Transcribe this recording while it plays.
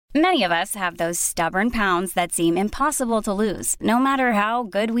Many of us have those stubborn pounds that seem impossible to lose, no matter how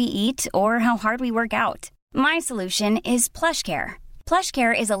good we eat or how hard we work out. My solution is PlushCare.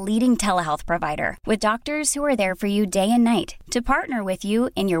 PlushCare is a leading telehealth provider with doctors who are there for you day and night to partner with you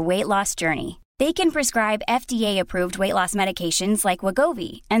in your weight loss journey. They can prescribe FDA-approved weight loss medications like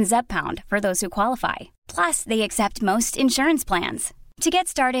Wegovy and Zepbound for those who qualify. Plus, they accept most insurance plans. To get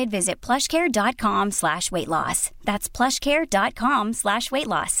started, visit plushcare.com/weightloss. That's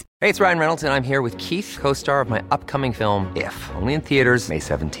plushcare.com/weightloss. Hey, it's Ryan Reynolds, and I'm here with Keith, co-star of my upcoming film, If, only in theaters May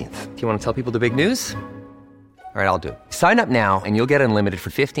 17th. Do you want to tell people the big news? All right, I'll do it. Sign up now and you'll get unlimited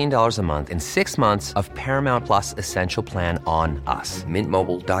for $15 a month and 6 months of Paramount Plus Essential Plan on us.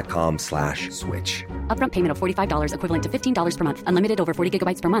 MintMobile.com/switch. Upfront payment of $45 equivalent to $15 per month. Unlimited over 40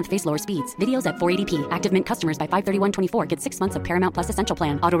 gigabytes per month. Face lower speeds. Videos at 480p. Active Mint customers by 531.24 get 6 months of Paramount Plus Essential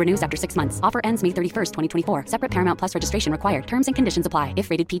Plan. Auto renews after 6 months. Offer ends May 31st, 2024. Separate Paramount Plus registration required. Terms and conditions apply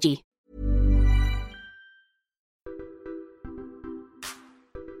if rated PG.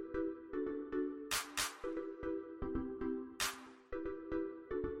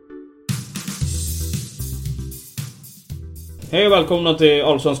 Hej och välkomna till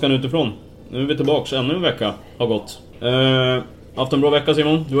Allsvenskan utifrån. Nu är vi tillbaka, ännu en vecka har gått. Haft en bra vecka,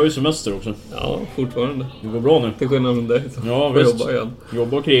 Simon, du har ju semester också. Ja, fortfarande. Det går bra nu. Till skillnad från dig. Ja, visst. Jobba igen.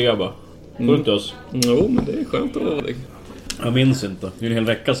 Jobba och kriga bara. Fullt ös. Jo, men det är skönt att vara dig. Jag minns inte, det är en hel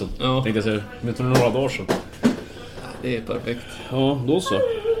vecka sedan. Ja. Tänkte jag säga, vet du, några dagar sedan. Det är perfekt. Ja, då så.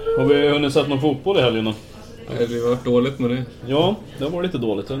 Har vi hunnit sett någon fotboll i helgen då? Det har varit dåligt med det. Ja, det har varit lite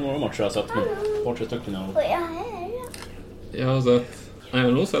dåligt. Det är några matcher jag har sett, men ett par, tre stycken. Jag har sett... Nej, jag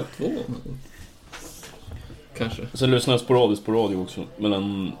har nog sett 2. Kanske. Sen lyssnade jag sporadiskt på radio också.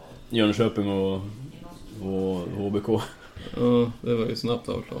 Mellan Jönköping och HBK. Ja, det var ju snabbt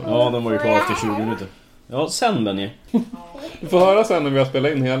avklarat. Ja, den var ju klar efter 20 minuter. Ja, sen Benny. Vi får höra sen när vi har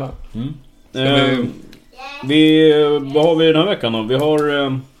spelat in hela. Vad har vi den här veckan då?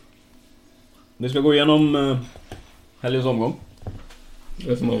 Vi ska gå igenom helgens omgång.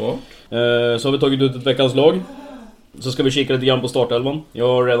 Det som har varit. Så har vi tagit ut ett veckans lag. Så ska vi kika lite grann på startelvan. Jag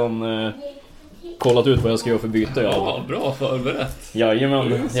har redan kollat ut vad jag ska göra för byte. Ja, bra förberett.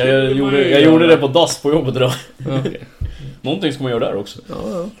 Jajamän, jag gjorde det på dass på jobbet idag. Okay. Någonting ska man göra där också.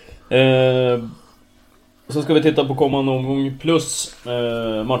 Ja. Så ska vi titta på kommande omgång plus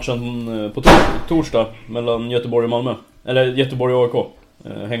matchen på torsdag mellan Göteborg och Malmö. Eller Göteborg och AIK.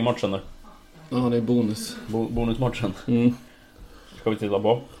 Hängmatchen där. Ja, det är bonus. Bonusmatchen. Ska vi titta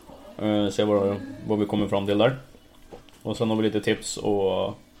på. Se vad vi kommer fram till där. Och sen har vi lite tips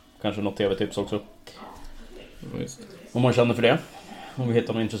och kanske något tv-tips också. Ja, just det. Om man känner för det. Om vi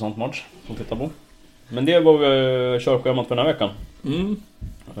hittar någon intressant match att titta på. Men det var körschemat för den här veckan.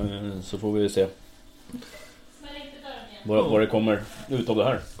 Så får vi se vad det kommer ut av det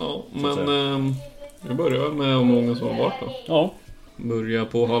här. Ja, men jag börjar med hur många som har varit då. Ja. Börja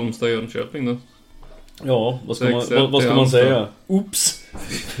på Halmstad-Jönköping då. Ja, vad ska man säga? Oops!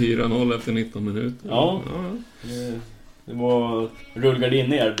 4-0 efter 19 minuter. Ja. Det var rullgardin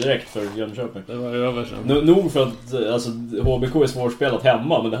ner direkt för Jönköping. Det var över sen. Nog för att alltså, HBK är svårspelat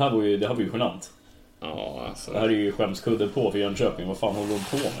hemma, men det här var ju genant. Ja, alltså. Det här är ju skämskudde på för Jönköping. Vad fan håller de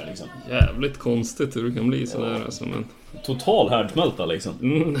på med liksom? Jävligt konstigt hur det kan bli sådär alltså, men... Total härdsmälta liksom.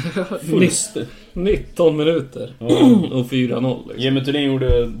 19 minuter och 4-0 liksom. Jimmy Thulin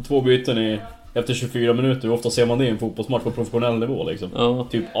gjorde 2 byten efter 24 minuter. Hur ofta ser man det i en fotbollsmatch på professionell nivå liksom? Ja.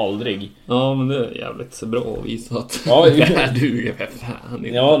 Typ aldrig. Ja, men det är jävligt bra att visa att ja, det här duger för fan inte.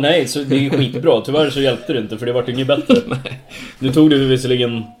 Ja, nej, så det är skitbra. Tyvärr så hjälpte det inte, för det var inget bättre. Nej. Nu tog det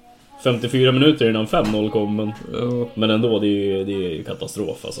visserligen 54 minuter innan 5-0 kom, men ändå, det är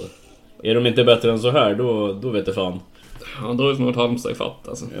katastrof alltså. Är de inte bättre än så här, då vet jag fan. Ja, då är det snart Halmstad i fatt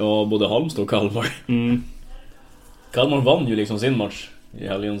alltså. Ja, både Halmstad och Kalmar. Kalmar vann ju liksom sin match i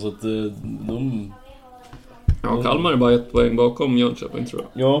helgen, så att Ja, Kalmar är bara 1 poäng bakom Jönköping, tror jag.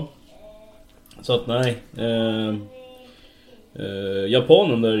 Ja. Så att nej.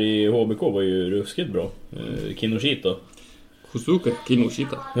 Japanen där i HBK var ju ruskigt bra. Kinoshita. Kosuke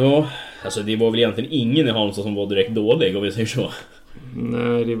Kinoshita. Ja, alltså det var väl egentligen ingen i Halmstad som var direkt dålig, om vi säger så.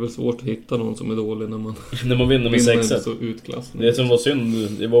 Nej, det är väl svårt att hitta någon som är dålig när man vinner med 6-1. Så utklassning. Det som var synd,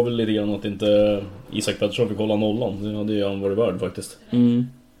 det var väl lite grann att inte Isak Pettersson fick hålla nollan. Det hade ju han varit värd faktiskt.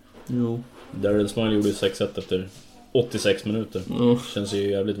 Jo. Daryl Smile gjorde 6-1 efter 86 minuter. Känns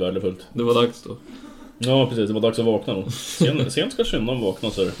ju jävligt värdefullt. Det var dags då. Ja, precis, det var dags att vakna då. Sent ska Syndan vakna,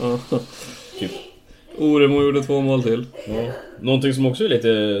 så typ. Oremo gjorde 2 mål till. Ja. Någonting som också är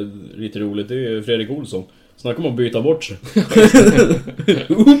lite roligt, det är Fredrik Olsson. Snackar om att byta bort sig.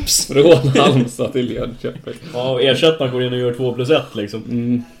 Oops! Från Halmstad till Jönköping. Ja, ersättaren går in och gör 2+1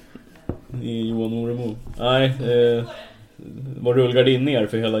 liksom. i Johan Oremo. Nej, var rullgardin ner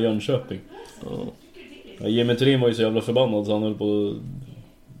för hela Jönköping. Ja, Jimmy Thelin var ju så jävla förbannad så han höll på att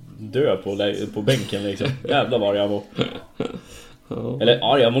dö på bänken liksom. Jävla var jag var.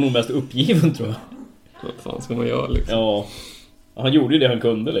 Eller jag var nog mest uppgiven tror jag. Vad fan ska man göra liksom? Ja, han gjorde ju det han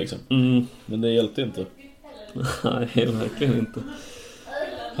kunde liksom. Men det hjälpte inte. Nej, verkligen inte.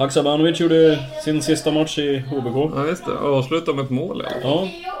 Haksabanovic gjorde sin sista match i HBK. Ja visst det, avsluta med ett mål eller? Ja.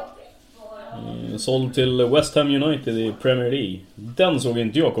 Såld till West Ham United i Premier League. Den såg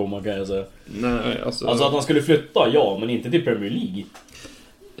inte jag komma kan jag säga. Nej, alltså att han skulle flytta, ja, men inte till Premier League.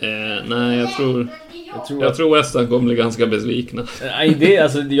 Nej, jag tror West Ham kommer bli ganska besvikna. Nej, det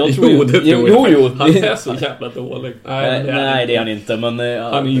alltså jag tror jo, han är så jävla dålig. Nej, det är han inte, men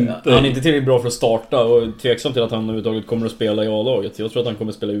han är inte tillräckligt bra för att starta och tveksam till att han överhuvudtaget kommer att spela i A-laget. Jag tror att han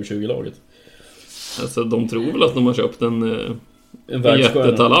kommer att spela i U20-laget. Alltså de tror väl att de har köpt en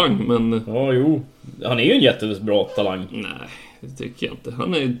jättetalang, men ja, jo. Han är ju en jättebra talang. Nej, det tycker jag inte.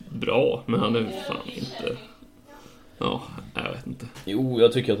 Han är bra, men han är fan inte. Ja, jag vet inte. Jo,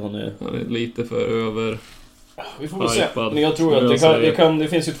 jag tycker att han är lite för över. Vi får väl se. Men jag tror att det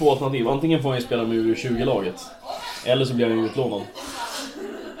finns ju två alternativ. Antingen får han ju spela med U20-laget eller så blir han ju utlånad.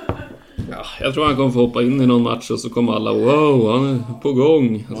 Ja, jag tror han kommer få hoppa in i någon match och så kommer alla wow, han är på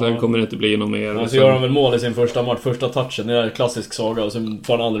gång. Och sen kommer det inte bli något mer. Och så gör han väl mål i sin första match, första touchen. Det är en klassisk saga och sen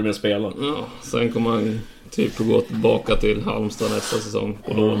får han aldrig mer spela. Ja, sen kommer han typ gå tillbaka till Halmstad nästa säsong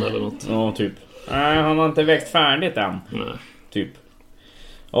på lån eller något. Ja, typ. Nej, han har inte växt färdigt än. Nej. Typ.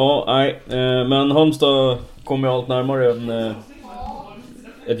 Ja, nej. Men Halmstad kommer ju allt närmare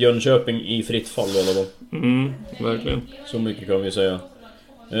ett Jönköping i fritt fall i alla fall. Verkligen. Så mycket kan vi säga.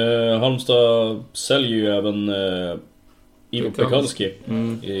 Halmstad säljer ju även Ivo Pekalski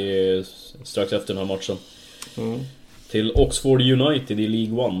strax efter den här matchen till Oxford United i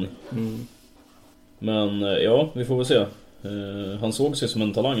League One. Men ja, vi får väl se. Han såg sig som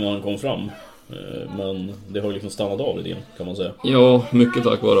en talang när han kom fram. Men det har liksom stannat av lite kan man säga. Ja, mycket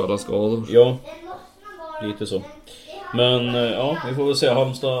tack vare alla skador. Ja, lite så. Men ja, vi får väl se.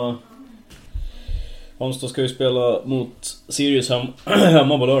 Halmstad ska ju spela mot Sirius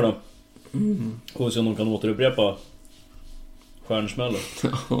hemma på lördag. Och se om de kan återupprepa stjärnsmällen.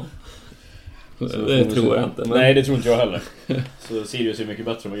 Ja. Det tror jag inte. Men... Nej, det tror inte jag heller. Så Sirius är mycket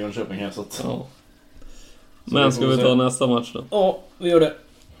bättre med Jönköping här så att... Ja. Men ska vi ta nästa match då? Ja, vi gör det.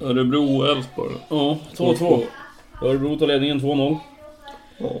 Örebro och Elfsborg. Ja, 2-2. Örebro tar ledningen 2-0.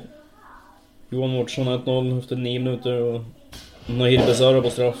 Ja. Johan Mårtsson 1-0 efter 9 minuter och Nahir Besara på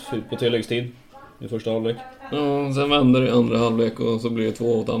straff på tilläggstid i första halvlek. Ja, sen vänder det i andra halvlek och så blir det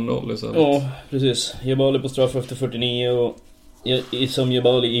 2 åt andra håll istället. Ja, precis. Jebali på straff efter 49 och som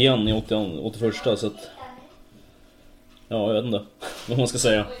Jebali igen i 81 så att... Ja, jag vet inte vad man ska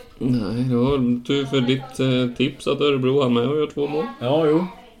säga. Nej, det var tur för ditt tips att Örebro har med och gör 2 mål. Ja, jo.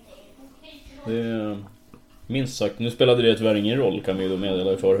 Det är minst sagt. Nu spelade det tyvärr ingen roll kan vi då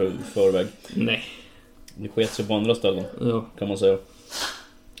meddela i förväg. Nej. Det sket sig på andra ställen, ja. Kan man säga.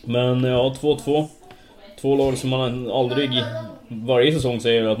 Men ja, 2-2. Två lag som man aldrig... Varje säsong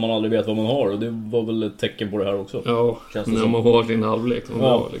säger att man aldrig vet vad man har. Och det var väl ett tecken på det här också. Ja, när man har sin halvlek.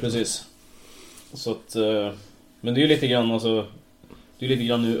 Ja, liksom. Precis. Så att... Men det är ju lite grann alltså... Det är lite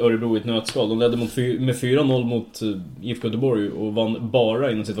grann nu Örebro i ett nötskal. De ledde med 4-0 mot IFK Göteborg och vann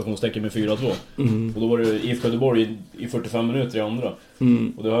bara inom situationstecken med 4-2. Och då var det IFK Göteborg i 45 minuter i andra.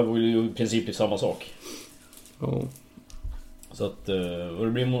 Och det här var ju i princip samma sak. Ja. Så att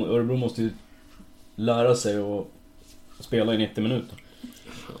Örebro måste ju lära sig att spela i 90 minuter.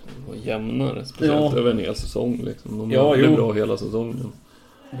 Och jämnare, speciellt över en hel säsong liksom. De är bra hela säsongen.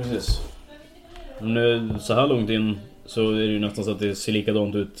 Precis. Nu så här långt in så är det ju nästan så att det ser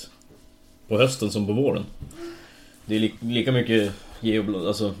likadant ut på hösten som på våren. Det är lika mycket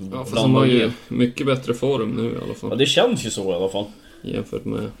alltså ja, fast de har ju mycket bättre form nu i alla fall. Ja, det känns ju så i alla fall. Jämfört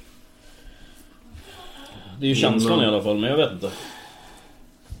med... Det är ju känslan i alla fall, men jag vet inte.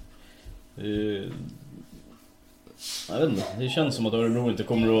 Jag vet inte. Det känns som att Örebro inte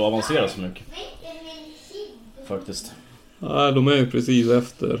kommer att avancera så mycket. Faktiskt. Nej, de är ju precis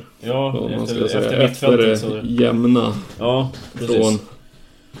efter. Ja, efter mittfältet så jämna. Ja, precis.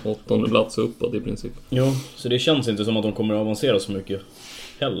 Från 8:e plats uppåt i princip. Ja, så det känns inte som att de kommer att avancera så mycket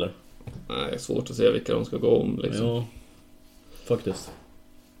heller. Nej, svårt att se vilka de ska gå om liksom. Ja, faktiskt.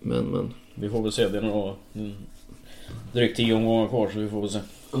 Men. Vi får väl se, det är några drygt 10 omgångar kvar så vi får väl se.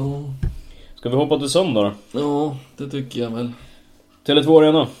 Ja. Ska vi hoppa till söndag då? Ja, det tycker jag väl. Tele2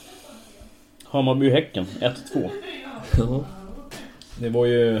 Arena. Hammarby-Häcken 1-2. Ja. Det var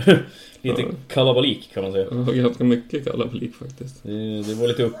ju Lite kalabalik kan man säga. Ja, ganska mycket kalabalik faktiskt. Det var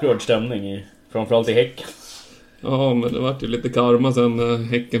lite upprörd stämning, framförallt i Häcken. Ja, men det var ju lite karma sen när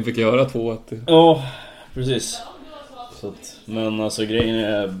Häcken fick göra 2-1. Ja, precis. Så att, men alltså grejen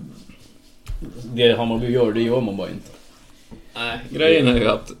är... Det Hammarby gör, det gör man bara inte. Nej, grejen är ju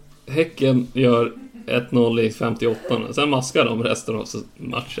att Häcken gör 1-0 i 58. Sen maskar de resten av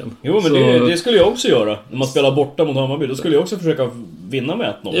matchen. Jo, men så... det skulle jag också göra. När man spelar borta mot Hammarby, då skulle jag också försöka vinna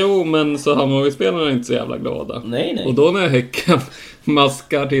med 1-0. Jo, men så Hammarby-spelarna är inte så jävla glada. Nej. Och då när Häcken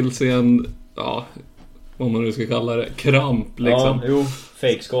maskar till sig en... Ja, vad man nu ska kalla det, kramp liksom. Ja, jo,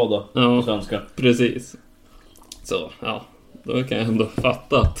 fake-skada på svenska. Precis. Så, ja, då kan jag ändå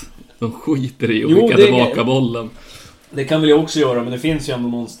fatta att de skiter i att skicka tillbaka bollen. Det kan väl jag också göra, men det finns ju ändå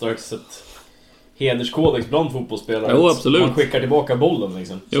någon slags ett hederskodex bland fotbollsspelare. Jo, absolut. Man skickar tillbaka bollen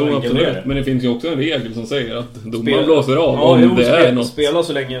liksom. Jo, absolut. Men det finns ju också en regel som säger att domaren blåser av om det är något. Spela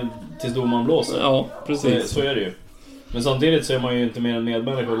så länge tills domaren blåser. Ja, precis. Så är det ju. Men samtidigt så är man ju inte mer än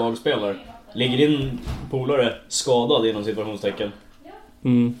medmänniska och lagspelare. Ligger din polare skadad inom situationstecken,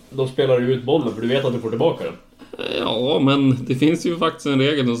 då spelar du ut bollen för du vet att du får tillbaka den. Ja, men det finns ju faktiskt en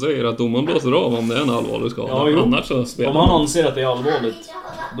regel som säger att domaren blåser av om det är en allvarlig skada. Ja, annars så spelar om han anser att det är allvarligt,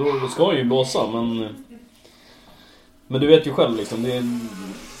 då ska han ju blåsa, men du vet ju själv liksom, det är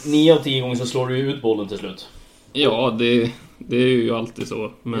 9 av 10 gånger så slår du ut bollen till slut. Ja, det är ju alltid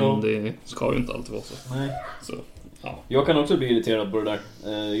så, men det ska ju inte alltid vara så. Nej. Så, ja. Jag kan också bli irriterad på det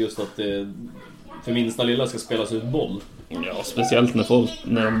där, just att det för minsta lilla ska spelas ut boll. Ja, speciellt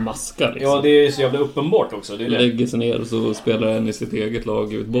när de maskar liksom. Ja, det är så jävla uppenbart också. Det är lägger sig ner och så spelar en i sitt eget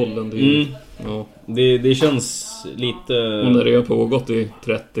lag ut bollen. Det känns lite... Och när det har pågått i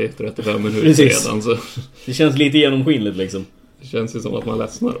 30-35 minuter redan så... Det känns lite genomskinligt liksom. Det känns ju som att man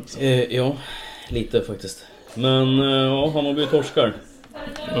ledsnar också. Ja, lite faktiskt. Men ja, Hammarby torskar.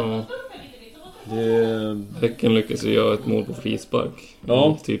 Ja. Häcken lyckas ju göra ett mål på frispark.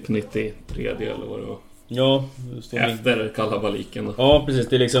 Ja. Typ 93 eller vad det var. Ja, efter kalabaliken då. Ja, precis.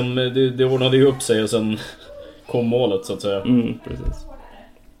 Det, liksom, det ordnade ju upp sig och sen kom målet så att säga. Precis.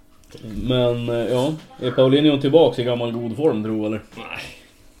 Men ja, är Paulinho tillbaka i gammal god form, tror eller? Nej.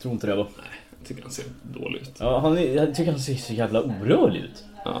 Tror inte det va? Nej, jag tycker han ser dålig ut. Ja, jag tycker han ser så jävla orörlig ut.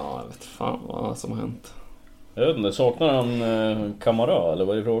 Ja, jag vet fan vad som har hänt. Jag vet inte, saknar han Kamara eller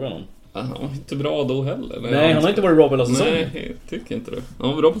vad är det frågan om? Han var inte bra då heller. Nej, han har inte varit bra på hela säsongen. Nej, jag tycker inte det. Han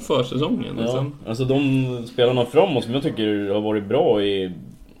var bra på försäsongen. Ja, sen... alltså de spelarna framåt som jag tycker har varit bra i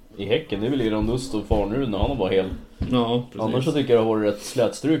Häcken, det är väl Irandust och Farnerud när han var bara hel. Ja, precis. Annars så tycker jag det har varit rätt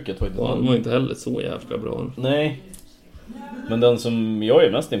slätstruket faktiskt. Han var inte heller så jävla bra. Nej. Men den som jag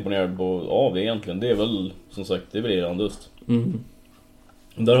är mest imponerad av egentligen, det är väl som sagt, det är väl Irandust.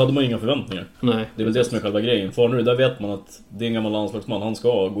 Där hade man inga förväntningar. Nej. Det är väl det som är själva grejen. Farnerud, där vet man att det är en gammal landslagsman, han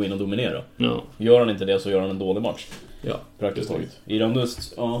ska gå in och dominera. Ja. Gör han inte det så gör han en dålig match. Ja, praktiskt taget.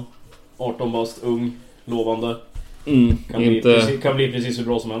 Irandust, ja, 18 bast, ung, lovande. Kan bli precis hur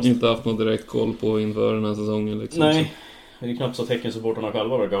bra som helst. Inte haft någon direkt koll på inför den här säsongen liksom. Nej, det är knappt så att Häcken-supporterna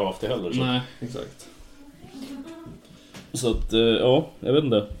själva verkar ha haft det heller. Så. Nej, exakt. Så att, ja, jag vet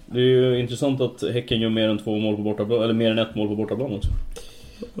inte. Det är ju intressant att Häcken gör mer än 2 mål på bortaplan, eller mer än 1 mål på bortaplan också.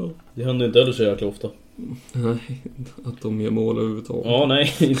 Det händer inte heller så jäkla ofta. Nej, att de gör mål överhuvudtaget. Ja,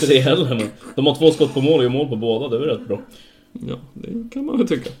 nej, inte det heller. Men de har 2 skott på mål och gör mål på båda, det är väl rätt bra. Ja, det kan man väl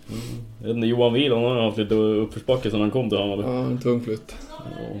tycka. Jag vet inte, Johan Wieland har haft lite uppförsbacke sedan han kom till Hammarby. Ja, en tung flytt.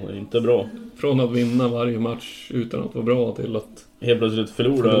 Ja, det är inte bra. Från att vinna varje match utan att vara bra till att helt plötsligt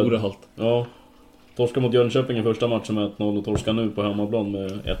förlora allt. Ja. Torska mot Jönköping i första matchen med 1-0 och torska nu på hemmaplan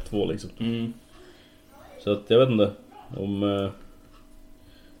med 1-2 liksom. Så att jag vet inte om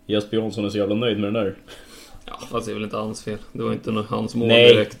Jesper Jansson är så jävla nöjd med den där. Ja, fast det är väl inte hans fel. Det var inte hans mål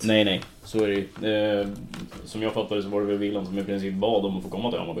direkt. Nej. Så är det som jag fattade så var det väl Wieland som i princip bad om att få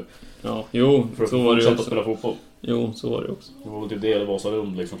komma till Hammarby. Ja, jo, för så var det ju också. Spela fotboll. Jo, så var det också. Det var väl typ det eller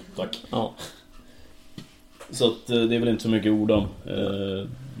Vasalund liksom. Tack. Ja. Så att det är väl inte så mycket ord om.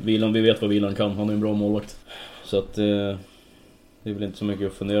 Wieland, vi vet vad Wieland kan. Han är en bra målvakt. Så att det är väl inte så mycket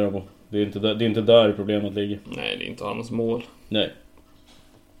att fundera på. Det är inte där problemet ligger. Nej, det är inte hans mål. Nej.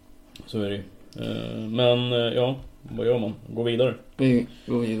 Så är det ju. Men ja, vad gör man? Gå vidare. Vi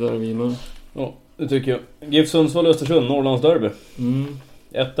går vidare, vi med. Ja, det tycker jag. GIF Sundsvall Östersund, Norrlands derby.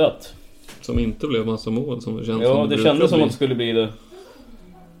 1-1. Som inte blev massa mål som det känns. Ja, det kändes som att det skulle bli det.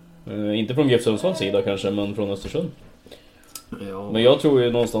 Inte från GIF Sundsvalls sida kanske, men från Östersund. Ja. Men jag tror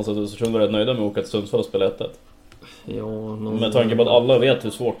ju någonstans att Östersund var rätt nöjda med att åka till Sundsvall och spela 1-1. Ja, med tanke på att alla vet hur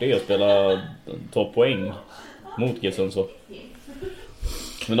svårt det är att ta poäng mot GIF Sundsvall.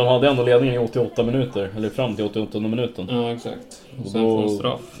 Men de hade ändå ledningen i 88 minuter. Eller fram till 88 minuten. Ja, exakt. Och sen får de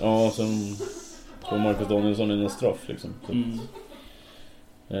straff. Ja, sen får Marcus Danielsson in en straff liksom.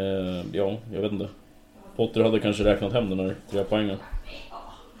 Ja, jag vet inte. Potter hade kanske räknat hem den här 3 poängen.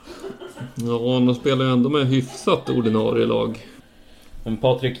 Ja, de spelar ju ändå med hyfsat ordinarie lag. Men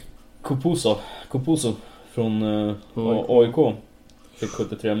Patrik Kopuso från AIK fick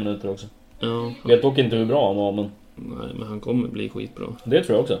 73 minuter också. Ja. Vet dock inte hur bra han var, men... Nej, men han kommer bli skitbra. Det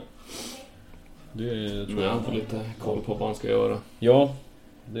tror jag också. Det tror jag. Han får lite koll på vad han ska göra. Ja,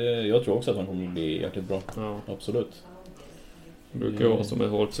 jag tror också att han kommer bli jäkligt bra. Ja. Absolut. Det brukar vara som ett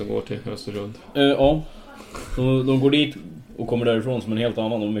hårt som går till Östersund. Ja, de går dit och kommer därifrån som en helt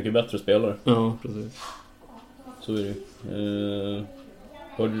annan och mycket bättre spelare. Ja, precis. Så är det ju.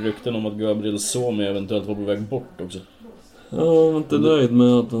 Hörde rykten om att Gabriel Suomi eventuellt var på väg bort också. Ja, jag är inte nöjd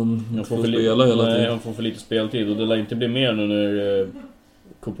med att han får spela hela tiden. Nej, han får för lite speltid och det lär inte bli mer nu när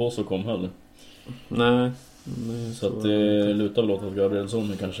Koposo kom heller. Nej. Så att det lutar väl åt att Gabriel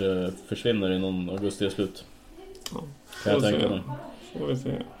Suomi kanske försvinner innan augusti är slut. Ja, kan jag tänka mig. Får vi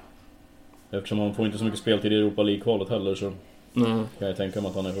se. Eftersom han får inte så mycket speltid i Europa League-kvalet heller så Nej. kan jag tänka mig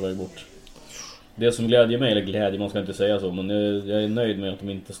att han är på väg bort. Det som glädjer mig, eller glädjer, man ska inte säga så, men jag är nöjd med att de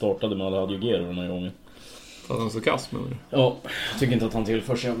inte startade med alla Adjugero den här gången. Att han så kass med det. Ja, jag tycker inte att han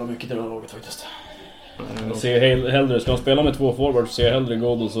tillför så jävla mycket till det här laget faktiskt. Jag ser hellre, ska han spela med 2 forwards ser jag hellre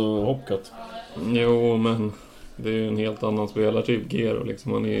Ghoddos och Hopcat. Jo, men det är ju en helt annan spelartyp, Gero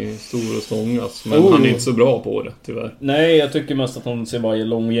liksom. Han är stor och stångas, men han är inte så bra på det, tyvärr. Nej, jag tycker mest att han ser bara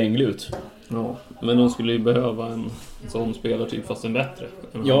lång och gänglig ut. Ja, men de skulle ju behöva en sån spelartyp fast en bättre.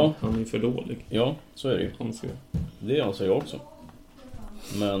 Ja. Han är ju för dålig. Ja, så är det ju. Det anser jag också.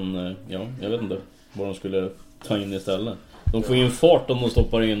 Men, ja, jag vet inte vad de skulle ta in istället. De får ju en fart om de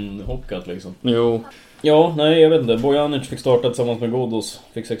stoppar in Hopcat liksom. Jo. Ja, nej, jag vet inte. Bojanic fick starta tillsammans med Ghoddos.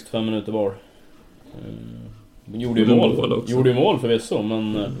 Fick 65 minuter var. Gjorde ju mål förvisso,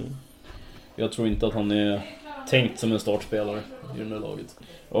 men jag tror inte att han är tänkt som en startspelare i det här laget.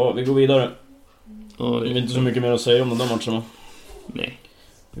 Ja, vi går vidare. Ja, det är inte så mycket mer att säga om den där matcherna. Nej.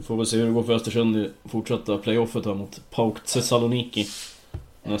 Vi får väl se hur det går för Östersund i fortsatta playoffet här mot PAOK Thessaloniki.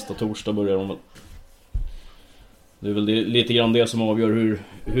 Nästa torsdag börjar de väl. Det är väl lite grann det som avgör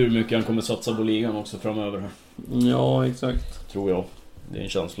hur mycket han kommer satsa på ligan också framöver här. Ja, exakt. Tror jag. Det är en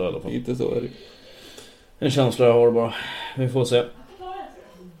känsla i alla fall. Lite så är det. En känsla jag har bara. Vi får se.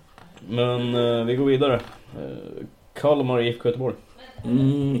 Men vi går vidare. Kalmar IFK Göteborg.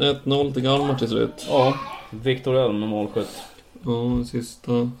 1-0 till Kalmar till slut. Ja, Viktor Elm med målskytt. Ja,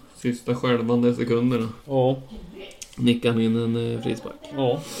 sista skälvande sekunderna. Ja. Nickar han in en frispark.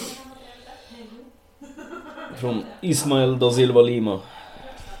 Ja. Från Ismael da Silva Lima.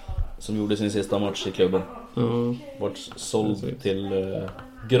 Som gjorde sin sista match i klubben. Ja. Vart såld till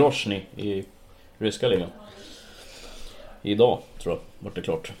Grozny i ryska ligan. Idag tror jag vart det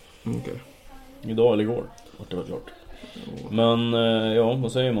klart. Okay. Idag eller igår vart det var klart. Ja. Men ja,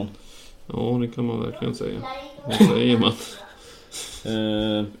 vad säger man? Ja, det kan man verkligen säga. Vad säger man?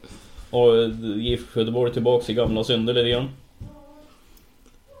 IFK Göteborg tillbaka i gamla synder lite grann.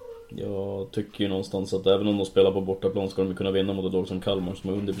 Jag tycker ju någonstans att även om de spelar på bortaplan ska de kunna vinna mot ett lag som Kalmar som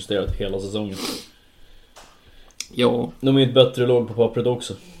har underpresterat hela säsongen. Ja. De är ett bättre lag på pappret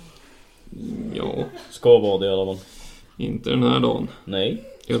också. Ja. Ska vara det i alla fall. Inte den här dagen. Nej.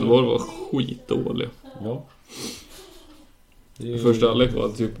 Göteborg var skitdålig. Ja. Första halvlek var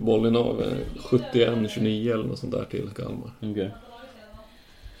typ bollen av 71-29 eller något sånt där till Kalmar. Okej. Okay.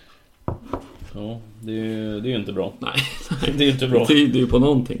 Ja, det är ju inte bra. Nej, det är inte bra. Det tyder ju på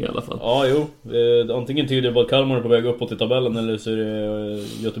någonting i alla fall. Ja, jo. Antingen tyder det på att Kalmar är på väg uppåt i tabellen eller så är det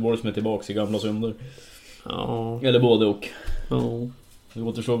Göteborg som är tillbaka i gamla synder. Ja. Eller både och. Ja. Det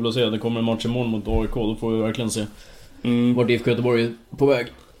återstår väl att se. Det kommer en match imorgon mot AIK. Då får vi verkligen se vart IFK Göteborg är på väg,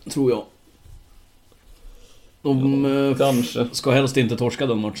 tror jag. De kanske ska helst inte torska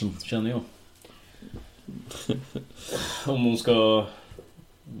den matchen, känner jag. Om de ska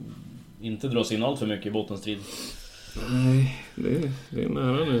inte dras in allt för mycket i bottenstrid. Nej, det är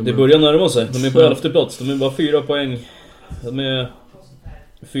nära nu. Det börjar närma sig. De är på 11:e plats. De är bara 4 poäng. De är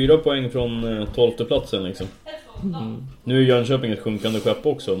 4 poäng från 12:e platsen liksom. Nu är Jönköping ett sjunkande skepp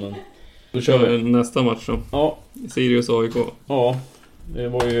också, men då kör vi nästa match då. Ja. Sirius AIK. Ja, det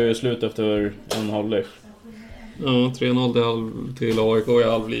var ju slut efter en halvlek. Ja, 3-0 till AIK i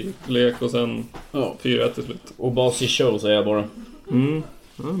halvlek och sen 4-1 till slut. Och Basi Show säger jag bara.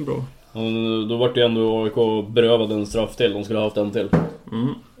 Ja, bra. Och då var det ändå AIK berövad en straff till. De skulle ha haft en till.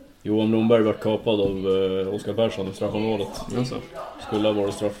 Johan Blomberg var kapad av Oskar Persson i straffområdet. Alltså. Skulle ha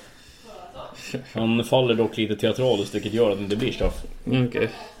varit straff. Han faller dock lite teatraliskt, vilket gör att det inte blir straff. Okej.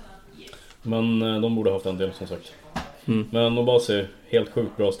 Men de borde ha haft en del, som sagt. Men Obasi är helt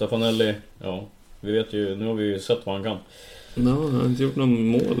sjukt bra. Stefanelli, ja, vi vet ju, nu har vi ju sett vad han kan. Han har inte gjort någon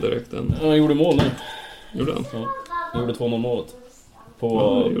mål direkt än. Han gjorde mål nu. Gjorde han? Ja, han gjorde 2-0 målet.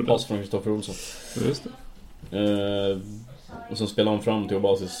 På pass från Kristoffer Olsson. Just det. Och sen spelade han fram till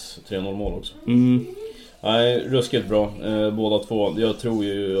Obasis 3-0 mål också. Nej, ruskigt bra, båda två. Jag tror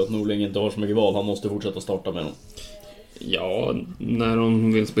ju att Norling inte har så mycket val. Han måste fortsätta starta med dem. Ja, när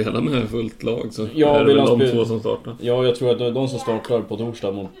de vill spela med fullt lag så ja, är det väl de två som startar. Ja, jag tror att de som startar på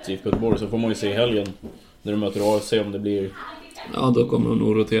torsdag mot IFK Göteborg, så får man ju se i helgen när de möter AFC om det blir... Ja, då kommer de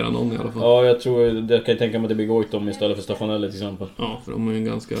nog rotera någon i alla fall. Ja, jag tror, det kan jag tänka mig att det blir Goitom istället för Stefanelli till exempel. Ja, för de är ju en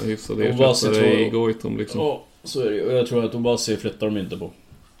ganska hyfsad ersättare i Goitom liksom. Ja, så är det ju. Och jag tror att Obasi flyttar de inte på.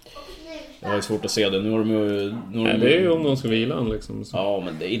 Det var ju svårt att se det. Nu har de ju... Nej, det är ju om de ska vila han liksom. Så. Ja,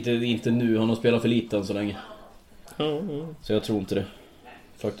 men det är inte nu. Han har spelat för lite än så länge. Ja. Så jag tror inte det.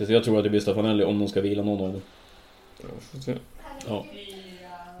 Faktiskt, jag tror att det blir Stefanelli om de ska vila någon av dem. Ja, får se. Ja.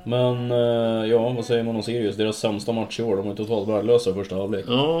 Men, ja, vad säger man om Sirius? Deras sämsta match i år. De var totalt värdelösa första halvlek.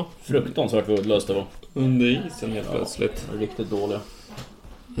 Ja. Fruktansvärt vårdlöst det var. Under isen helt plötsligt. Riktigt dåliga.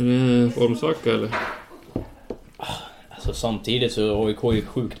 Är det formsvacka eller? Alltså, samtidigt så AIK är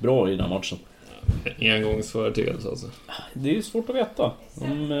sjukt bra i den här matchen. Engångsföreteelse alltså. Det är ju svårt att veta.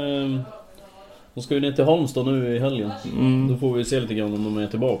 De ska ju ner till Halmstad nu i helgen. Då får vi se lite grann om de är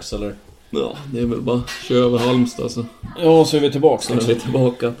tillbaks eller... Ja, det är väl bara köra över Halmstad så. Ja, så är vi tillbaks. Så är vi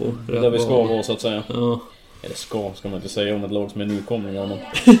tillbaka på där vi ska vara så att säga. Ja. Eller ska man inte säga om ett lag som är nykomlingar.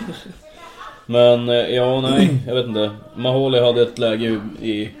 Men ja, nej, jag vet inte. Maholi hade ett läge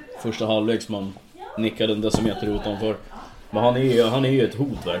i första halvlek som man nickade en decimeter utanför. Men han är ju ett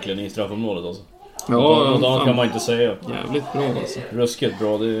hot verkligen i straffområdet alltså. Ja, något annat kan man inte säga. Jävligt bra alltså. Ruskigt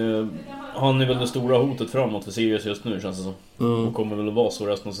bra. Han är väl det stora hotet framåt för Sirius just nu, känns det som. Ja. Och kommer väl att vara så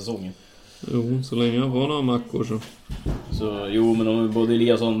resten av säsongen. Jo, så länge jag får några mackor så. Jo, men både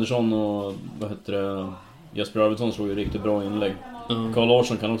Elias Andersson och Jesper Arvidsson slår ju riktigt bra inlägg. Carl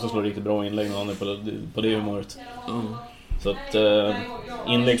Larsson kan också slå riktigt bra inlägg när han är på det humöret. Så att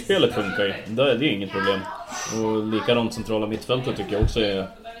inläggsspelet funkar ju. Det är inget problem. Och likadant centrala mittfältet tycker jag också är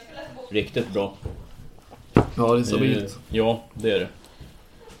riktigt bra. Ja, det är stabilt. Ja, det är det.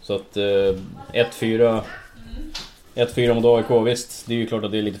 Så att 1-4 mot AIK, visst, det är ju klart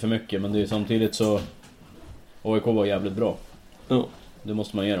att det är lite för mycket. Men det är samtidigt så AIK var jävligt bra. Ja. Det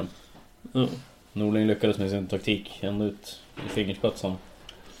måste man ge dem. Ja. Norling lyckades med sin taktik ända ut i fingerspetsen.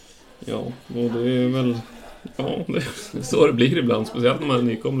 Ja, och det är väl... Ja, det är så det blir ibland. Speciellt när man är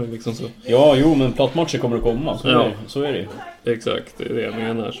nykomling liksom så. Ja, jo, men plattmatcher kommer att komma. Så är det. Exakt, det är det jag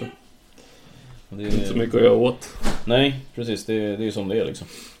menar så. Det är inte så mycket att göra åt. Nej, precis, det är ju som det är liksom.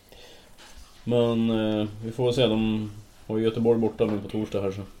 Men vi får se, de har ju Göteborg borta nu på torsdag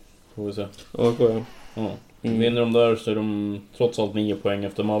här så får vi se. Ja. Vinner de där så är de trots allt 9 poäng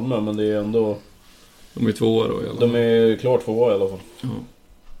efter Malmö, men det är ändå... De är 2 år då i alla fall. De är klart 2 år i alla fall. Ja.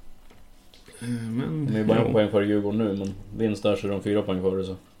 Men, de är bara 1 poäng före Djurgården nu, men vinst där så är de 4 poäng före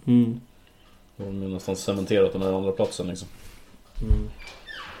så. De är nästan cementerat den här andra platsen liksom.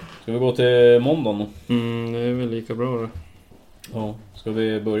 Ska vi gå till måndagen då? Det är väl lika bra då. Ja, ska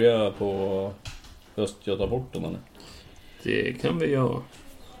vi börja på Östgötaporten eller? Det kan vi göra.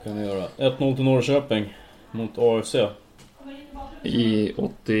 1-0 till Norrköping mot AFC. I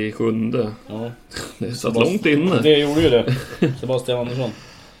 87. Ja. Det satt långt inne. Det gjorde ju det. Sebastian Andersson.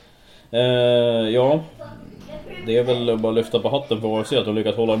 Ja, det är väl bara lyfta på hatten för AFC att de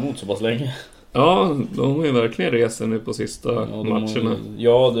lyckats hålla emot så pass länge. Ja, de har ju verkligen rest nu på sista matcherna.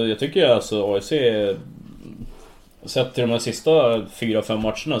 Jag tycker alltså AFC sett till de här sista 4-5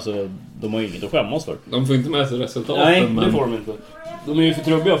 matcherna så de har inget att skämmas för. De får inte med sig resultaten. Nej, det får de inte. De är ju för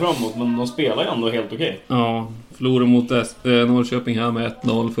trubbiga framåt, men de spelar ju ändå helt okej. Ja, förlorade mot Norrköping här med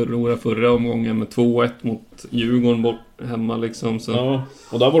 1-0. Förlorade förra omgången med 2-1 mot Djurgården bort hemma liksom. Så. Ja,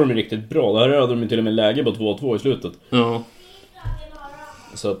 och där var de riktigt bra. Där hade de till och med läge på 2-2 i slutet. Ja.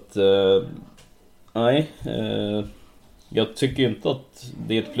 Så att... nej. Jag tycker inte att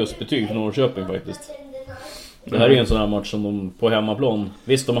det är ett plusbetyg för Norrköping faktiskt. Det här är en sån här match som de på hemmaplan...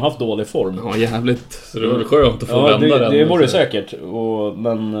 Visst, de har haft dålig form. Ja, jävligt. Så det var skönt att få vända den. Det var det säkert.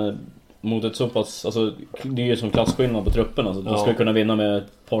 Men mot ett så pass... Alltså, det är ju som klassskillnad på trupperna. Så de ska kunna vinna med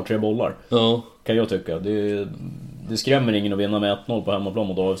ett par, 3 bollar. Ja. Kan jag tycka. Det skrämmer ingen att vinna med 1-0 på hemmaplan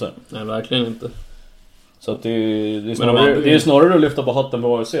mot AFC. Nej, verkligen inte. Så att det är snarare att lyfta på hatten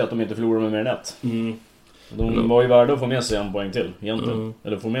på AFC att de inte förlorar med mer än 1. De var ju värda att få med sig 1 poäng till egentligen.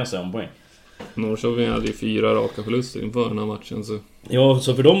 Eller få med sig 1 poäng. Norrköping hade ju 4 raka förluster inför den här matchen, så Ja,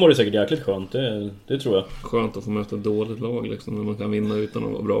 så för dem var det säkert jäkligt skönt, det tror jag. skönt att få möta ett dåligt lag liksom, när man kan vinna utan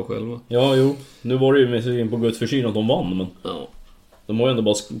att vara bra själva. Ja, jo. Nu var det ju med sig in på Guds försyn att de vann, men Ja. de har ju ändå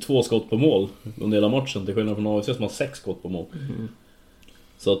bara 2 skott på mål under hela matchen, till skillnad från AFC som har 6 skott på mål.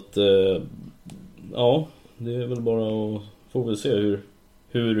 Så att, ja, det är väl bara att få väl se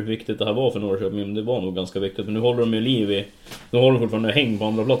hur viktigt det här var för Norrköping. Men det var nog ganska viktigt, men nu håller de ju liv i, nu har de fortfarande häng på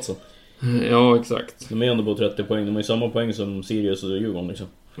andra platsen. Ja, exakt. De är ändå på 30 poäng, de har ju samma poäng som Sirius och Djurgården liksom.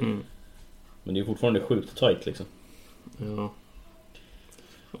 Men det är fortfarande sjukt tajt liksom. Ja.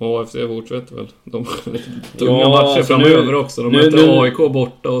 Och AFC fortsätter väl. De tunga matcher framöver också. De möter AIK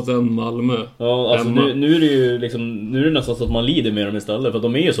borta och sen Malmö. Ja, alltså nu är det ju liksom, nu är det nästan så att man lider med dem istället. För att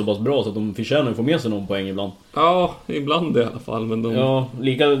de är ju så pass bra så att de förtjänar att få med sig någon poäng ibland. Ja, ibland i alla fall. Men Ja,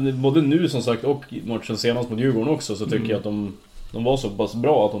 både nu som sagt och matchen senast mot Djurgården också, så tycker jag att de var så pass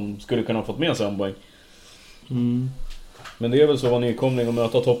bra att de skulle kunna ha fått med sig en poäng. Men det är väl så att vara nykomling och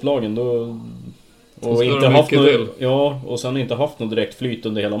möta topplagen då. Och inte haft och sen inte haft något direkt flyt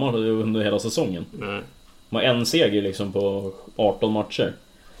under hela säsongen. Nej. Man har en seger liksom på 18 matcher.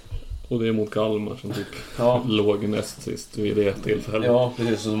 Och det är mot Kalmar som typ låg näst sist vid det tillfället. Ja,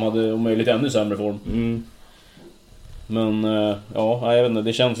 precis, som hade om möjligt ännu sämre form. Men ja, jag vet inte,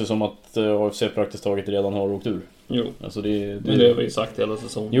 det känns ju som att AFC praktiskt taget redan har åkt ur. Jo, alltså men det har vi sagt hela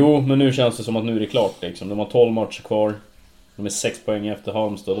säsongen. Jo, men nu känns det som att nu är det klart liksom. De har 12 matcher kvar. De är 6 poäng efter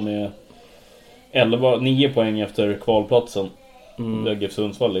Halmstad. De är 9 poäng efter kvalplatsen. Där GIF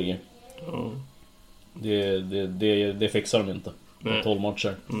Sundsvall ligger. Ja. Det fixar de inte. Nej. 12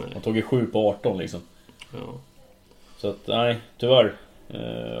 matcher. Nej. De tog ju 7 på 18 liksom. Ja. Så att nej, tyvärr.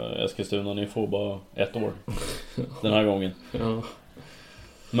 Eskilstuna, ni får bara 1 år den här gången. Ja.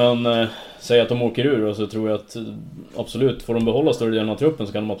 Men säg att de åker ur, och så tror jag att absolut, får de behålla större delen av truppen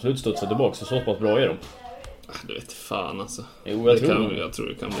så kan de absolut studsa tillbaka. Så pass bra är de. Du vet fan alltså. Jo, jag tror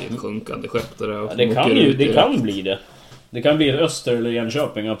det kan bli ett sjunkande skepp där. Ja, det kan bli det. Det kan bli ett Öster eller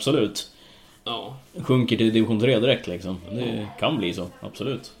Jönköping, absolut. Ja. Sjunker till division 3 direkt liksom. Det kan bli så,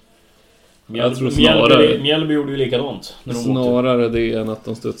 absolut. Jag tror snarare Mjällby gjorde ju likadant när de snarare det än att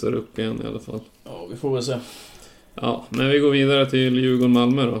de studsar upp igen i alla fall. Ja, vi får väl se. Ja, men vi går vidare till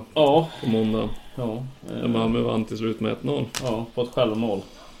Djurgården-Malmö då. Ja. På måndag. Ja. Malmö vann till slut med 1-0. Ja, på ett självmål.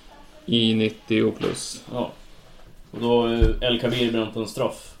 I 90 plus. Ja. Och då har El Kabir bränt en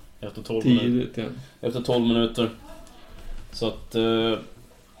straff efter 12 minuter. Ja. Efter 12 minuter. Så att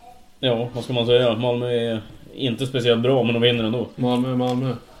ja, vad ska man säga? Malmö är inte speciellt bra, men de vinner ändå.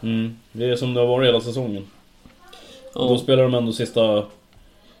 Malmö. Det är som det har varit hela säsongen. Ja. Då spelar de ändå sista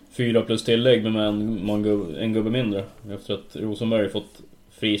 4 plus tillägg med en gubbe mindre. Efter att Rosenberg fått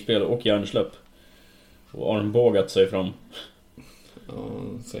frispel och hjärnsläpp. Och armbågat sig fram. Ja,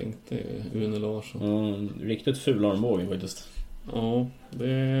 sänkte Une Larsson. Ja, riktigt ful armbåge faktiskt. Ja,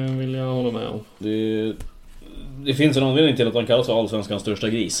 det vill jag hålla med om. Det finns en anledning till att han kallas för allsvenskans största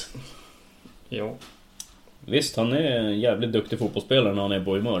gris. Ja. Visst, han är en jävligt duktig fotbollsspelare när han är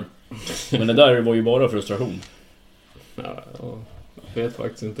på humör. Men det där var ju bara frustration. Ja, jag vet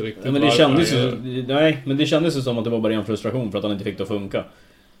faktiskt inte riktigt. Ja, men det kändes ju som att det var bara en frustration för att han inte fick det att funka.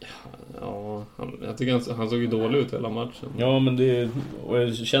 Ja, jag tycker han såg ju dålig ut hela matchen. Ja, men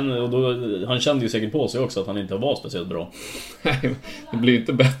han kände ju säkert på sig också att han inte var speciellt bra. Nej, det blir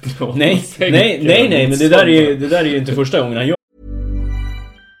inte bättre av. Nej, men det där är ju inte första gången han gör.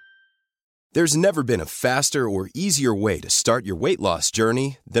 There's never been a faster or easier way to start your weight loss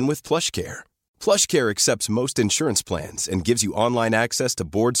journey than with PlushCare. PlushCare accepts most insurance plans and gives you online access to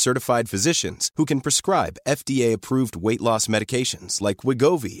board-certified physicians who can prescribe FDA-approved weight loss medications like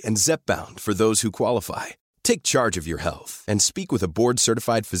Wegovy and Zepbound for those who qualify. Take charge of your health and speak with a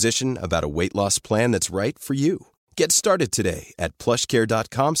board-certified physician about a weight loss plan that's right for you. Get started today at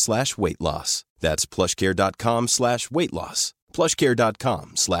plushcare.com/weightloss. That's plushcare.com/weightloss.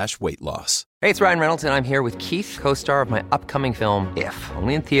 plushcare.com/weightloss. Hey, it's Ryan Reynolds, and I'm here with Keith, co-star of my upcoming film, If,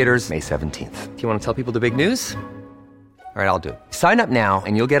 only in theaters May 17th. Do you want to tell people the big news? All right, I'll do it. Sign up now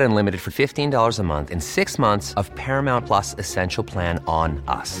and you'll get unlimited for $15 a month and 6 months of Paramount Plus Essential Plan on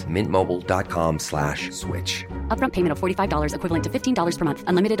us. Mintmobile.com/switch. Upfront payment of $45 equivalent to $15 per month.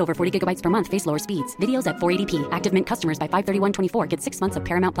 Unlimited over 40 gigabytes per month. Face lower speeds. Videos at 480p. Active Mint customers by 531.24 get 6 months of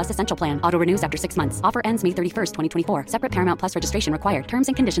Paramount Plus Essential Plan. Auto renews after 6 months. Offer ends May 31st, 2024. Separate Paramount Plus registration required. Terms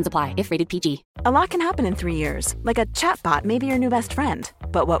and conditions apply if rated PG. A lot can happen in 3 years. Like a chatbot may be your new best friend.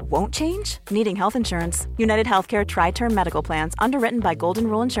 But what won't change? Needing health insurance. United Healthcare Tri-Term Medical Plans, underwritten by Golden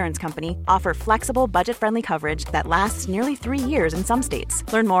Rule Insurance Company, offer flexible, budget-friendly coverage that lasts nearly 3 years in some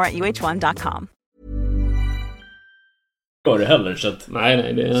states. Learn more at uh1.com. gör det heller, så att...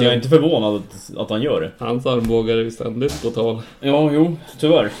 Nej, det är... Så jag är inte förvånad att han gör det. Hans armbågar är ständigt på tal. Ja, jo,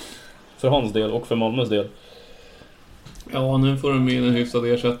 tyvärr. För hans del och för Malmös del. Ja, nu får de in en hyfsad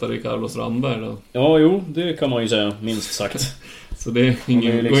ersättare i Carlos Strandberg då. Ja, jo, det kan man ju säga, minst sagt. Så det är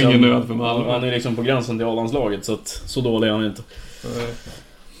ingen nöd för Malmö. Han är liksom på gränsen till A-landslaget, så att så dålig är han inte. Nej.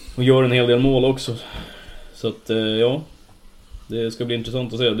 Och gör en hel del mål också. Så att, ja. Det ska bli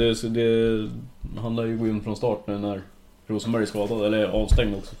intressant att se. Det handlar ju gå in från start nu när Rosenberg är skadad, eller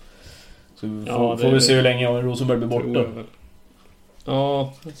avstängd också. Så får vi se hur länge Rosenberg blir borta.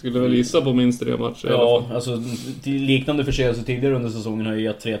 Ja, jag skulle väl gissa på minst 3 matcher. Ja, alltså liknande förseelse tidigare under säsongen har ju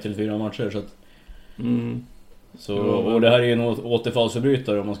gett 3-4 matcher, så att... Så, och det här är ju en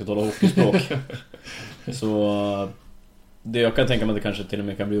återfallsförbrytare om man ska tala hockeyspråk. Så jag kan tänka mig att det kanske till och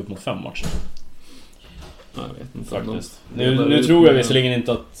med kan bli upp mot 5 matcher. Jag vet inte faktiskt. Nu tror jag visserligen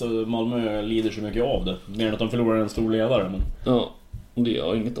inte att Malmö lider så mycket av det, mer än att de förlorar en stor ledare, men... Ja, det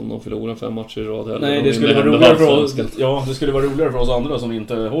gör inget om de förlorar 5 matcher i rad heller. Nej, det skulle vara roligare för oss. Ja, det skulle vara roligare för oss andra som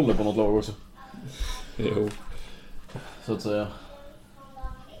inte håller på något lag också. Jo. Så att säga.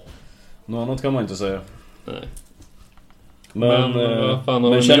 Något annat kan man inte säga. Nej.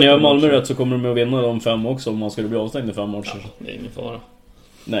 Men känner jag Malmö rätt så kommer de att vinna de 5 också om man skulle bli avstängd i 5 matcher. Ja, det är ingen fara.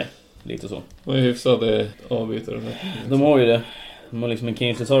 Nej, lite så. De är hyfsade avbytare. De har ju det. De har liksom en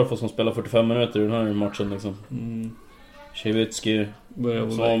Kingsley Sarfo som spelar 45 minuter i den här matchen liksom. Kivitski,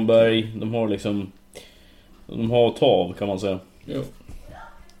 Svanberg, de har liksom... De har tav, kan man säga. Jo.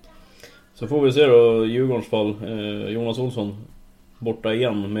 Så får vi se då, Djurgårdens fall. Jonas Olsson borta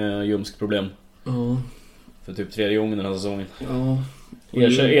igen med ljumskproblem. För typ 3:e gången den här säsongen.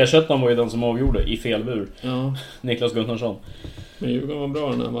 Ersättaren var ju den som avgjorde i fel bur. Niklas Gunnarsson. Men Djurgården var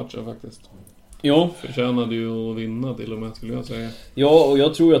bra den här matchen faktiskt. Ja. Förtjänade ju att vinna till och med, skulle jag säga. Ja, och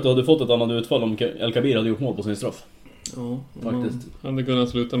jag tror att du hade fått ett annat utfall om El Kabir hade gjort mål på sin straff. Ja, faktiskt. Han hade kunnat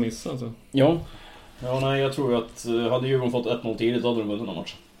sluta missa alltså. Ja, nej, jag tror att hade Djurgården fått 1-0 tidigt hade de vunnit den här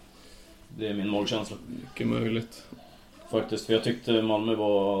matchen. Det är min magkänsla. Mycket möjligt. Faktiskt, för jag tyckte Malmö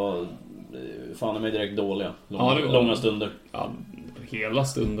var fan mig direkt dåliga. Långa stunder. Ja, hela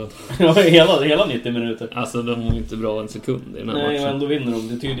stunden. Ja, hela 90 minuter. Alltså, de var inte bra en sekund i den här matchen. Nej, men ändå vinner de.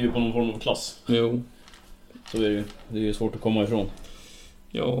 Det tyder ju på någon form av klass. Jo. Så är det ju. Det är ju svårt att komma ifrån.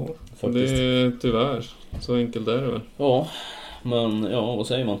 Ja, faktiskt. Det är tyvärr. Så enkelt är det väl. Ja, men ja, vad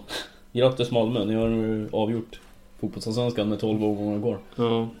säger man? Grattis Malmö, ni har avgjort fotbollsallsvenskan med 12 omgångar går.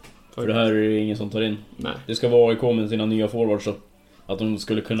 Ja. För det här är ingen som tar in. Nej. Det ska vara AIK med sina nya forwards så att de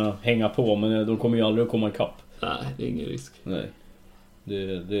skulle kunna hänga på, men de kommer ju aldrig att komma i kapp. Nej, det är ingen risk. Nej.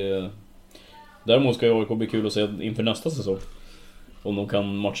 Däremot ska ju AIK bli kul att se inför nästa säsong. Om de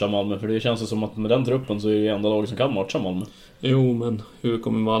kan matcha Malmö, för det känns som att med den truppen så är det enda laget som kan matcha Malmö. Jo, men hur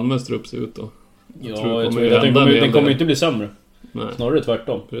kommer Malmös trupp se ut då? Jag tror den kommer inte bli sämre. Nej. Snarare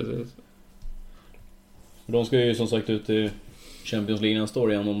tvärtom. Precis. De ska ju som sagt ut i Champions League nästa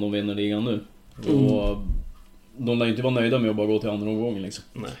år igen om de vinner ligan nu. Och de lär inte vara nöjda med att bara gå till andra omgången liksom.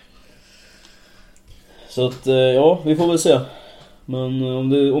 Nej. Så att, ja, vi får väl se. Men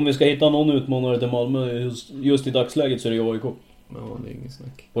om vi ska hitta någon utmanare till Malmö just i dagsläget så är det AIK. Ja, det är inget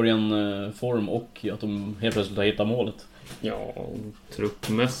snack. På ren form och att de helt plötsligt har hittat målet. Ja,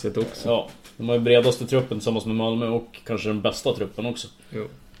 truppmässigt också. Ja, de har ju bredaste truppen tillsammans med Malmö och kanske den bästa truppen också. Jo.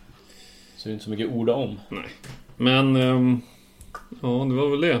 Så det är inte så mycket att orda om. Nej. Men, ja, det var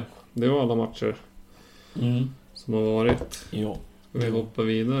väl det. Det var alla matcher som har varit. Ja. Vi hoppar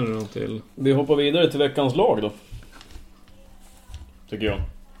vidare då till... Vi hoppar vidare till veckans lag då. Tycker jag.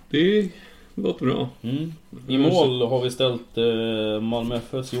 Det låter bra. I mål har vi ställt Malmö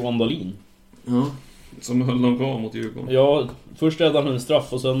FS Johan Dahlin. Ja, som höll dem kvar mot Djurgården. Ja, först räddade han en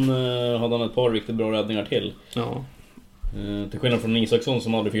straff och sen hade han ett par riktigt bra räddningar till. Ja. Till skillnad från Isaksson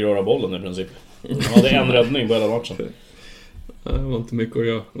som aldrig fick röra bollen i princip. Han hade en räddning på hela matchen. Det var inte mycket att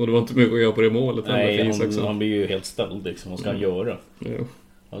göra. Och det var inte mycket att göra på det målet. Nej, han blir ju helt ställd liksom. Vad ska han göra? Jo.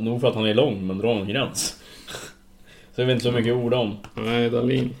 Ja, nog för att han är lång, men drar en gräns. Så det är inte så mycket ord om. Nej,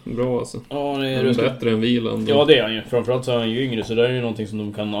 Dahlin, bra alltså. Ja, det är bättre än Wieland. Ja, det är han ju. Framförallt så är han ju yngre, så det är ju någonting som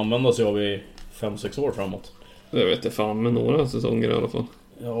de kan använda sig av i 5-6 år framåt. Jag vet inte fan, med några säsonger i alla fall.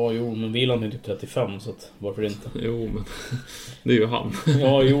 Ja, jo, men Wieland är typ 35, så att varför inte? Jo, men det är ju han.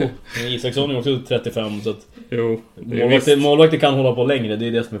 Ja, jo. Men Isaksson är också 35, så att... Jo, målvakter kan hålla på längre, det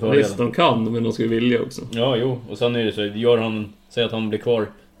är det som är fördelen. Visst, de kan, men de ska ju vilja också. Ja, jo. Och sen är det så, säger att han blir kvar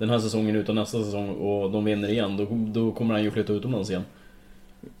den här säsongen utan nästa säsong och de vinner igen, då kommer han ju flytta utomlands igen.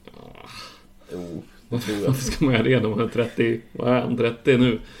 Jo, det tror jag. Varför ska man göra det när man är 30? Vad är han? 30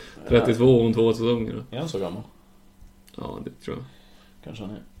 nu? 32 om 2 säsonger. Är han så gammal? Ja, det tror jag. Kanske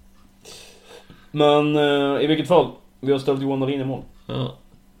han är. Men i vilket fall, Vi har ställt Johan Dahlin i mål. Ja.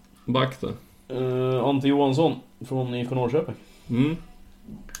 Back då. Ante Johansson från IFK Norrköping.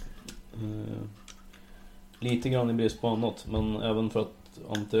 Lite grann i brist på annat, men även för att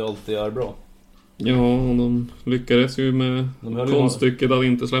Ante alltid är bra. Ja, och de lyckades ju med konststycket att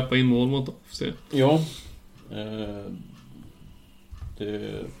inte släppa in mål mot AFC. Ja, det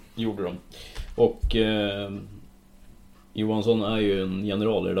gjorde de. Och Johansson är ju en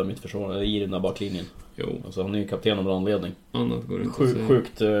general i det där mittförsvaret, i den där backlinjen. Jo. Alltså, han är ju kapten av anledning. Annat går det inte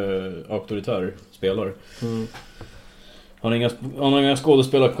Sjukt auktoritär spelare. Han har inga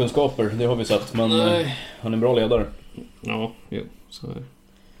skådespelarkunskaper, det har vi sett. Men han är en bra ledare. Ja, jo, så är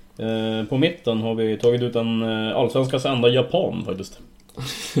det. På mitten har vi tagit ut en allsvenskans enda japan faktiskt.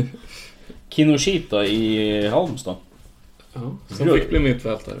 Kinoshita i Halmstad. Ja, som fick bli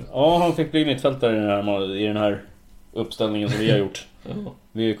mittfältare. Ja, han fick bli mittfältare i den här uppställningen som vi har gjort. Ja.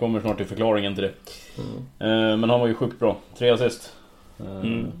 Vi kommer snart till förklaringen till det. Men han var ju sjukt bra. 3 assist.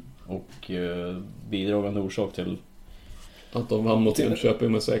 Och bidragande orsak till att de vann mot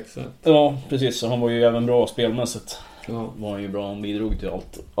Norrköping med 6. Ja, precis. Han var ju även bra spelmässigt. Ja. Var han ju bra. Han bidrog till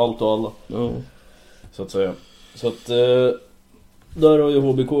allt och alla. Ja. Så att säga. Så att där har ju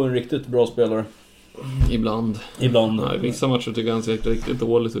HBK en riktigt bra spelare. Ibland. Nej, vissa matcher tycker han ser riktigt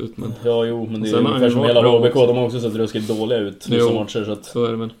dåligt ut, men... Ja, jo, men det är ungefär som hela HBK. De har också sett ruskigt dåliga ut vissa matcher, så att så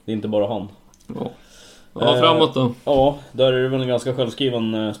är det, men... det är inte bara han. Ja, framåt då. Ja, där är det väl en ganska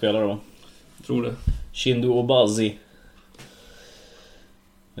självskriven spelare, va? Tror det. Shindu Obazi.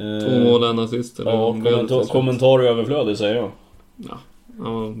 2 mål, en assist. Ja, kommentar överflödig, säger jag. Ja,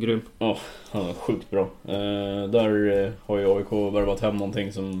 han var grym. Ja, han var sjukt bra. Där har ju AIK värvat hem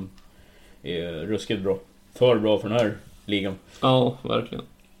någonting som är ruskigt bra. För bra för den här ligan. Ja, verkligen.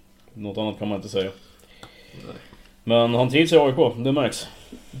 Något annat kan man inte säga. Nej. Men han trivs i AIK, det märks.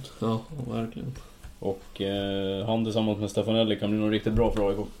 Ja, verkligen. Och han tillsammans med Stefanelli kan bli nog riktigt bra för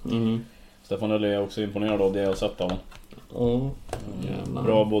AIK. Stefanelli är också imponerad av det jag har sett av honom. Ja,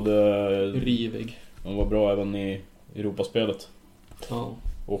 bra både... rivig. Han var bra även i Europaspelet. Ja.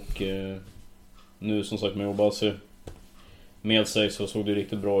 Och nu som sagt med Obazi med sig så såg det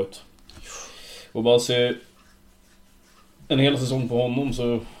riktigt bra ut. Obazi, en hel säsong på honom,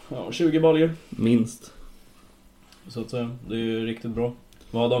 så 20 baljor. Minst. Så att säga, det är ju riktigt bra.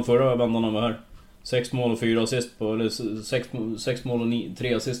 Vad hade han förra vändan han var här? 6 mål och 4 assist på, eller 6 mål och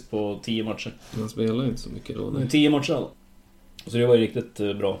 3 assist på 10 matcher. Han spelar inte så mycket då. Nej. 10 matcher alla. Så det var ju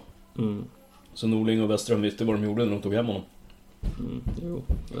riktigt bra. Så Norling och Westerholm visste vad de gjorde när de tog hem honom. Jo,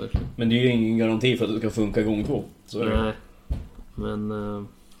 verkligen. Men det är ju ingen garanti för att det ska funka gång 2. Så nej.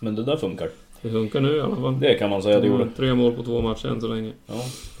 Men det där funkar. Det funkar nu i alla fall. Det kan man säga, det gjorde. 3 mål på 2 matcher än så länge. Ja,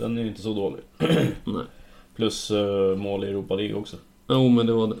 den är ju inte så dålig. Nej. Plus mål i Europa League också. Jo, men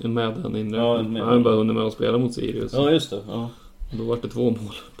det var med den inre. Ja, han bara hunnit med att spela mot Sirius. Ja, just det. Ja. Då var det 2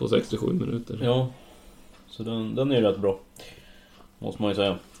 mål på 67 minuter. Ja. Så den är ju rätt bra. Måste man ju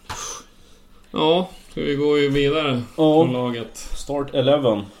säga. Ja, så vi går ju vidare från laget. Start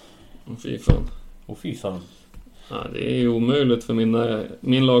 11. Och fy fan. Ja, det är ju omöjligt för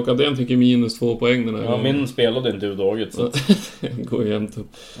min lagkapten fick ju minus 2 poäng den här gången. Min spelade inte överhuvudtaget. Så det går jämnt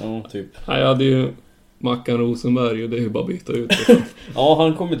upp. Ja, typ. Ja, jag hade ju Mackan Rosenberg och det är ju bara byta ut. Ja,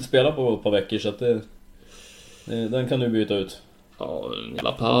 han kommer inte spela på ett par veckor, så att den kan du byta ut. Ja,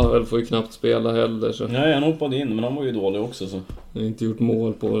 Nila Pavel får ju knappt spela heller. Så. Nej, han hoppade in, men han var ju dålig också. Så. Han har inte gjort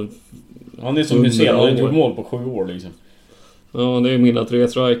mål på... Han är som Hussein, han har inte gjort mål på 7 år liksom. Ja, det är mina 3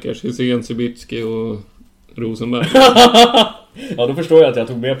 strikers. Hussein, Sibitski och Rosenberg. Ja, då förstår jag att jag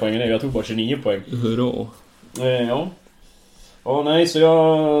tog mer poäng. Jag tog bara 29 poäng. Hurra. Ja. Ja, nej, så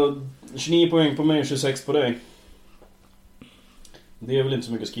jag... 29 poäng på mig, 26 på dig. Det är väl inte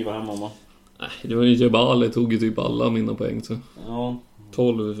så mycket att skriva hemma om, va? Nej, det var ju Jebali, tog ju typ alla mina poäng, så... Ja.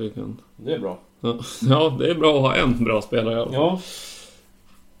 12 fick han. Det är bra. Ja, det är bra att ha en bra spelare. Ja.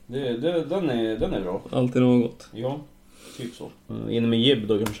 Den är bra. Alltid något. Ja, typ så. In med Jib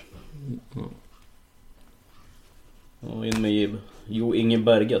då kanske. Ja, in med Jib. Jo, Inge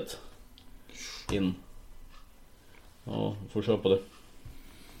Berget. In. Ja, får köpa det.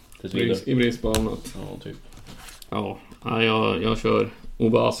 I brist på annat. Ja, typ. Ja, jag kör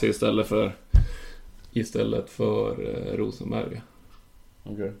Obasi istället för Rosenberg.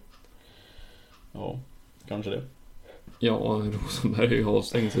 Okej. Ja, kanske det. Ja, Rosenberg är ju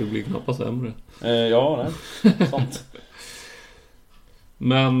avstängd så det blir knappast sämre. Ja, nej. Sant.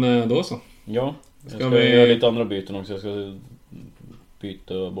 Men då så. Ja, jag ska göra lite andra byten också. Jag ska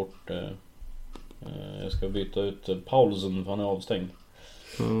byta bort... jag ska byta ut Paulsen för han är avstängd.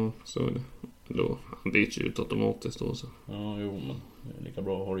 Ja, så är det. Då, han byts ju ut automatiskt då så. Ja, jo, men det är lika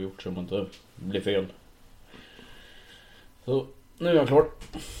bra har det gjort så man inte blir fel. Så, nu är jag klar.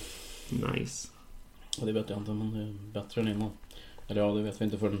 Nice. Ja, det vet jag inte, men det är bättre än innan. Eller ja, det vet vi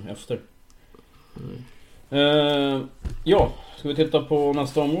inte förrän efter. Ja, ska vi titta på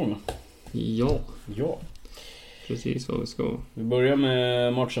nästa omgång? Ja. Ja. Precis vad vi ska. Vi börjar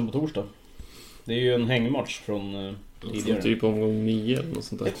med matchen på torsdag. Det är ju en hängmatch från tidigare. Typ omgång 9 eller något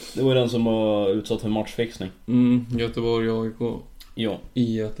sånt där. Det var den som var utsatt för matchfixning. Göteborg, AIK. Ja.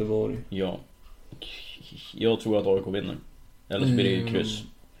 I Göteborg. Ja. Jag tror att AIK vinner. Eller så blir det kryss.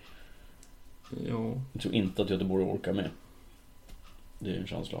 Ja. Jag tror inte att Göteborg orkar med. Det är en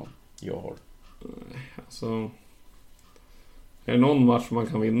känsla jag har. Alltså, är det någon match man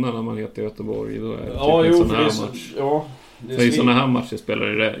kan vinna när man heter Göteborg, då är det ja, typ jo, en sån här match. Ja, för i såna här matcher spelar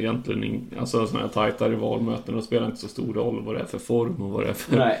det egentligen alltså såna här tajta rivalmöten, och spelar inte så stor roll vad det är för form och vad det är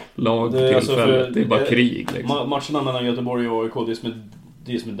för lag det, tillfället. Alltså det är bara krig liksom. Matcherna mellan Göteborg och AIK, det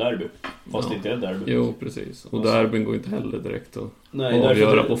är som ett derby. Fast det inte är ett derby. Jo, precis. Och derbyn går inte heller direkt att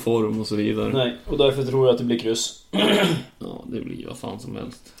avgöra därför, på form och så vidare. Nej, och därför tror jag att det blir kryss. Ja, det blir vad fan som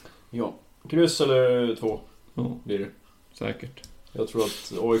helst. Ja, kryss eller 2 blir det. Säkert. Jag tror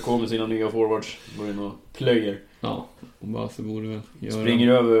att AIK med sina nya forwards går in och plöjer. Ja, och Basse borde väl göra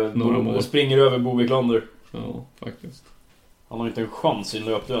springer över Bo Wiklander. Ja, faktiskt. Han har inte en chans i en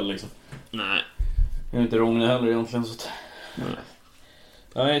löpduell liksom. Nej. Jag är inte Rogne heller egentligen så att...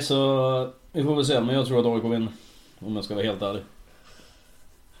 Nej, så vi får väl se, men jag tror att AIK vinner. Om jag ska vara helt ärlig.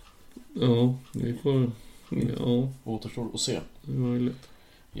 Ja, vi får... Ja. Återstår att se. Det är möjligt.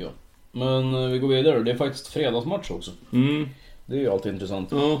 Ja. Men vi går vidare, det är faktiskt fredagsmatch också. Det är ju alltid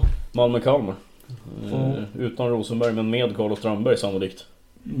intressant. Ja. Malmö-Kalmar. Utan Rosenberg, men med Carlos Strandberg sannolikt.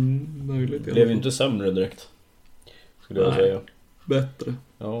 Möjligt. Det blev ju inte sämre direkt, skulle jag säga. Bättre.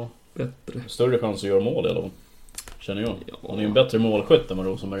 Ja. Bättre. Större chans att göra mål i alla fall, känner jag. Ja. Han är ju en bättre målskytt än vad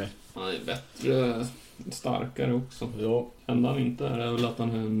Rosenberg är. Han är bättre, starkare också. Ja. Enda han inte är väl att han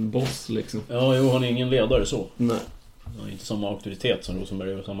är en boss liksom. Ja, jo, han är ingen ledare så. Nej. Han är inte samma auktoritet som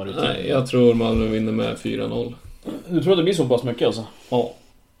Rosenberg och samma rutin. Nej, jag tror Malmö vinner med 4-0. Du tror att det blir så pass mycket alltså? Ja.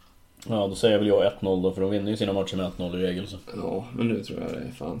 Ja, då säger väl jag 1-0 då, för de vinner ju sina matcher med 1-0 i regel så. Ja, men nu tror jag det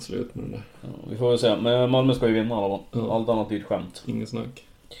är fan slut med det där. Ja, vi får väl se, men Malmö ska ju vinna alla. Ja. Allt annat är ett skämt. Ingen snack.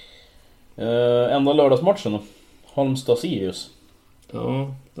 Enda lördagsmatchen då. Halmstad-Sirius.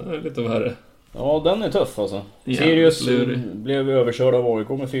 Ja, det är lite värre. Ja, den är tuff alltså. Ja, Sirius blev överkörd av AIK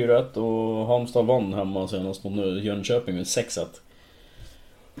med 4-1 och Halmstad vann hemma senast mot Jönköping med 6-1.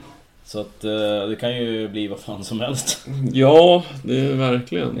 Så att det kan ju bli vad fan som helst. Ja, det är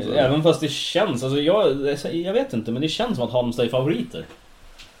verkligen så. Även fast det känns, alltså jag vet inte, men det känns som att Halmstad är favoriter.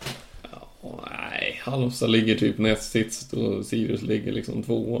 Ja, nej, Halmstad ligger typ näst sist och Sirius ligger liksom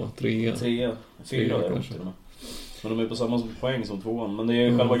 2, 3. 4 kanske. Men de är på samma poäng som 2:an. Men det är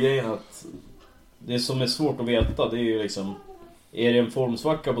ju själva grejen att det som är svårt att veta, det är ju liksom, är det en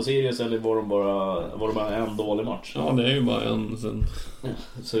formsvacka på Sirius eller var de bara en dålig match? Ja, det är ju bara en sen.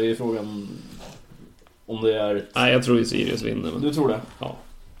 Så det är frågan om det är Nej, jag tror ju Sirius vinner. Men... Du tror det? Ja.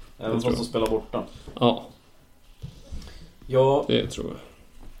 Även fast de spelar borta? Ja. Ja. Det tror jag.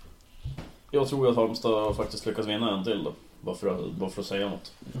 Jag tror att Halmstad faktiskt lyckas vinna en till då. Bara för att säga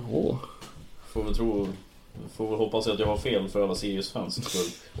något. Åh. Får väl hoppas att jag har fel för alla Sirius-fans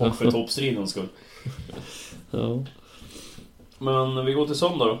skull. Och för toppstridens skull. Ja. Men vi går till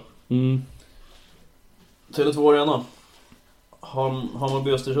söndag då. Tele2 Arena.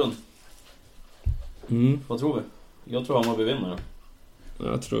 Hammarby-Östersund. Vad tror vi? Jag tror Hammarby vinner.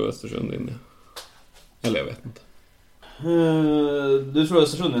 Jag tror Östersund vinner. Eller jag vet inte. Du tror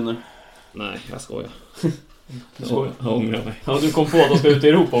Östersund vinner? Nej, jag skojar. Jag ångrar mig. Ja, du kom på att de ska ut i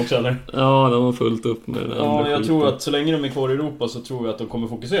Europa också, eller? Ja, de har fullt upp med den. Ja, jag tror att så länge de är kvar i Europa så tror jag att de kommer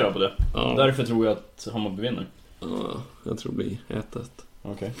fokusera på det. Ja. Därför tror jag att Hammarby vinner. Ja, jag tror det blir 1-1.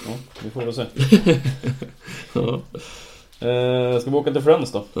 Okej, ja, vi får väl se. Ja. Ska vi åka till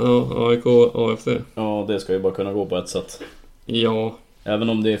Friends då? Ja, AIK, AFC. Ja, det ska ju bara kunna gå på ett sätt. Ja. Även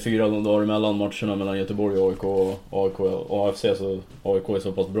om det är 4 dagar mellan matcherna mellan Göteborg och AIK och AFC, så AIK är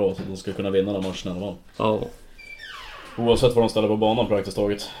så pass bra så de ska kunna vinna den matchen i alla fall. Ja. Oavsett vad de ställer på banan praktiskt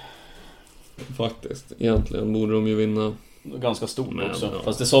taget. Faktiskt, egentligen borde de ju vinna. Ganska stort men, också. Ja.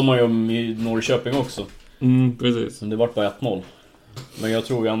 Fast det sa man ju om i Norrköping också. Precis. Men det vart bara 1-0. Men jag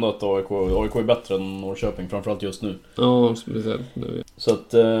tror ju ändå att AIK är bättre än Norrköping, framförallt just nu. Ja, speciellt nu. Så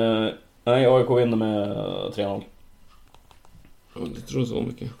att, nej, AIK vinner med 3-0. Ja, det tror så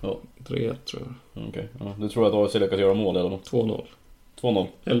mycket. Ja. 3-1 tror jag. Okej, ja. Du tror att AIK lyckas göra mål eller något? 2-0. 2-0?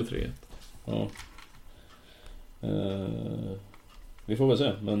 Eller 3-1. Ja. Vi får väl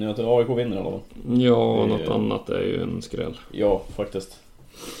se, men jag tror AIK vinner i alla fall. Ja, något annat är ju en skräll. Ja, faktiskt.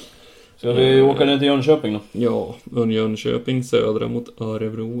 Ska vi åka ner till Jönköping då? Ja, Jönköping södra mot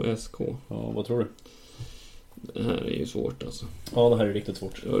Örebro SK. Ja, vad tror du? Det här är ju svårt alltså. Ja, det här är riktigt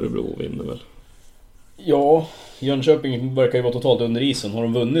svårt. Örebro vinner väl. Ja, Jönköping verkar ju vara totalt under isen. Har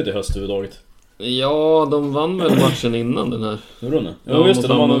de vunnit i höst överhuvudtaget? Ja, de vann väl matchen innan den här. Ja, ja just det,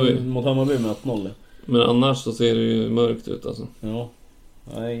 de vann mot Hammarby med 1-0. Men annars så ser det ju mörkt ut alltså. Ja.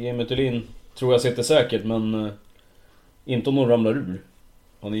 Nej, Emil Thulin tror jag sitter säkert, men inte om någon ramlar ur.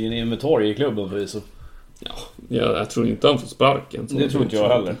 Han är ju en inventarie i klubben för så. Ja, jag tror inte han får sparken. Det tror inte jag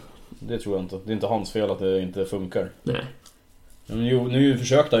heller. Det tror jag inte. Det är inte hans fel att det inte funkar. Nej. Men nu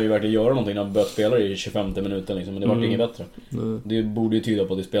försökte han ju verkligen göra någonting när han började spela i 25 minuter liksom, men det var inget bättre. Det borde ju tyda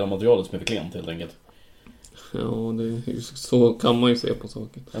på att det är spelarmaterialet som är för klent helt enkelt. Ja, så kan man ju se på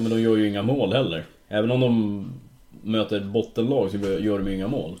saken. Ja, men de gör ju inga mål heller. Även om de möter ett bottenlag så gör de ju inga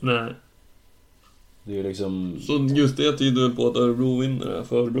mål. Nej. Det är ju liksom... Så just det tyder på att Örebro vinner det här,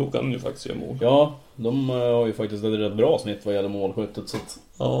 för Örebro kan ju faktiskt göra mål. Ja, de har ju faktiskt ett rätt bra snitt vad gäller målskyttet så att...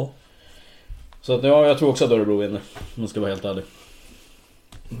 Ja. Så att ja, jag tror också att Örebro vinner. Man ska vara helt ärlig.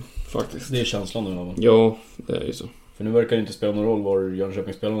 Faktiskt. Det är känslan nu av. Ja, det är ju så. För nu verkar det inte spela någon roll var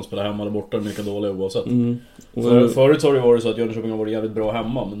Jönköping spelar. De spelar hemma eller borta, de är lika dåliga oavsett. Förut har det varit så att Jönköping har varit jävligt bra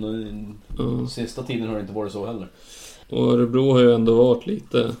hemma, men sista tiden har det inte varit så heller. Och Örebro har ju ändå varit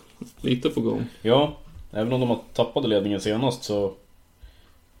lite på gång. Ja, även om de har tappat ledningen senast så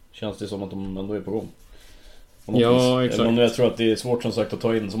känns det som att de ändå är på gång. Ja, exakt. Även om jag tror att det är svårt som sagt att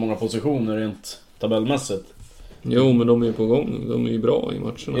ta in så många positioner rent tabellmässigt. Jo, men de är på gång. De är ju bra i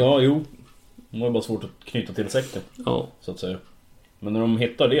matcherna. Ja, jo. De har ju bara svårt att knyta till säcken. Ja. Så att säga. Men när de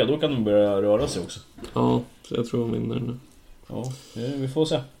hittar det, då kan de börja röra sig också. Ja, så jag tror de vinner nu. Ja, vi får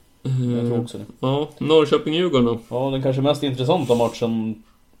se. Jag tror också det. Ja, Norrköping-Djurgården då? Ja, den kanske mest intressanta matchen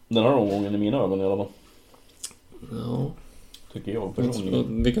den här omgången i mina ögon i alla fall. Ja. Tycker jag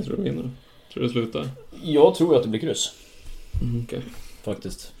personligen. Vilka tror du vinner? Tror du det slutar? Jag tror att det blir kryss. Okej.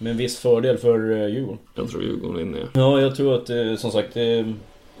 Faktiskt. Med en viss fördel för Djurgården. Jag tror Djurgården vinner. Ja, jag tror att som sagt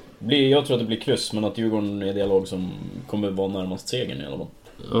jag tror att det blir kryss, men att Djurgården är det lag som kommer vara närmast segern i alla fall.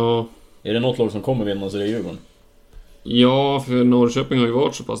 Ja. Är det något lag som kommer vinna så är det Djurgården. Ja, för Norrköping har ju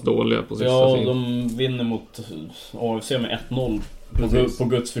varit så pass dåliga på sista tiden. De vinner mot AFC med 1-0 på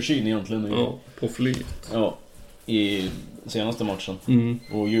Guds försyn egentligen. Ja, på flyt. Ja, i senaste matchen.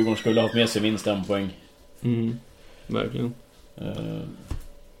 Och Djurgården skulle ha haft med sig minst en poäng. Verkligen.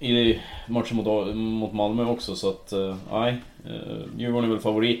 I matchen mot Malmö också, så att nej, Djurgården är väl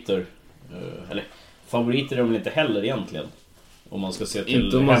favoriter. Eller favoriter är de väl inte heller egentligen. Om man ska se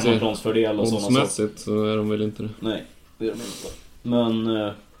till hemmaplansfördel och sådana saker. Oddsmässigt så är de väl inte det. Nej, det är de inte.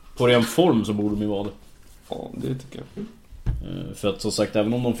 Men på ren form så borde de ju vara det. Ja, det tycker jag. För att som sagt,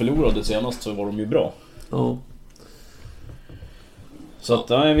 även om de förlorade senast så var de ju bra. Ja. Så att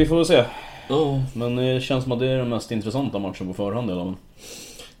nej, vi får väl se. Ja. Men det känns som att det är den mest intressanta matchen på förhand i alla fall.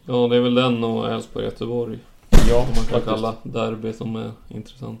 Ja, det är väl den och Elfsborg-Göteborg. Ja, man kan kalla derby som är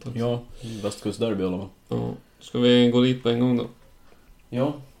intressant också. Ja, västkustderby i alla fall. Ja. Ska vi gå dit på en gång då?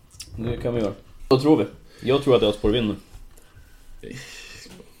 Ja, det kan vi göra. Vad tror vi? Jag tror att Elfsborg vinner.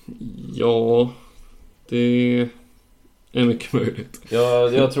 Ja, det är mycket möjligt. Ja,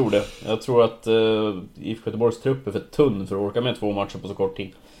 jag tror det. Jag tror att IFK Göteborgs trupp är för tunn för att orka med 2 matcher på så kort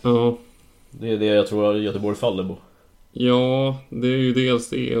tid. Ja. Det är det jag tror att Göteborg faller på. Ja, det är ju dels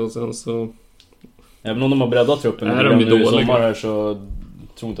det och sen så... Även om de har breddat truppen är de nu i sommar här så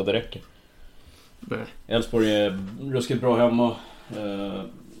tror inte att det räcker. Nej. Elfsborg är ruskigt bra hemma.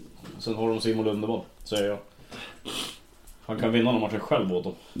 Sen har de Simon Lundevall, säger jag. Han kan vinna någon match själv åt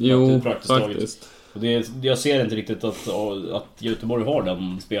dem. Jo, faktiskt. Och jag ser inte riktigt att Göteborg har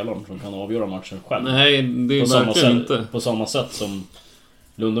den spelaren som kan avgöra matchen själv. Nej, det är verkligen inte. På samma sätt som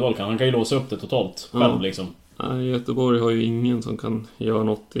Lundevall kan. Han kan ju låsa upp det totalt själv liksom. Nej, Göteborg har ju ingen som kan göra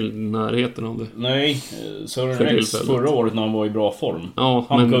något till närheten av det. Nej, Sören Rex förra året när han var i bra form. Ja,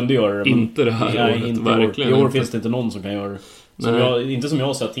 han kunde göra det. Men inte det här året, inte verkligen. I år finns det inte någon som kan göra det. Inte som jag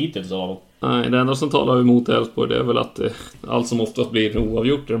har sett hittills av. Nej, det enda som talar emot Elfsborg det är väl att allt som oftast blir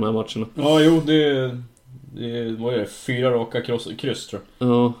oavgjort i de här matcherna. Ja, jo, det var ju 4 raka kryss tror jag.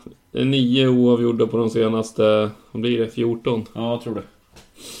 Ja, det är 9 oavgjorda på de senaste, vad blir det, 14? Ja, jag tror det.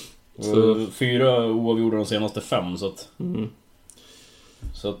 Så 4 oavgjorda de senaste 5 så att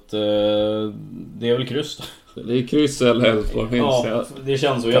så att det är väl kryss då. Det är kryss eller Elfsborg. Ja, det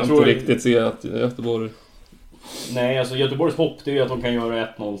känns så. Jag tror inte riktigt se att Göteborg... Nej, alltså Göteborgs hopp det är ju att de kan göra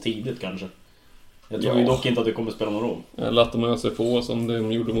 1-0 tidigt kanske. Jag tror ju dock inte att det kommer spela någon roll. Eller att de öser på som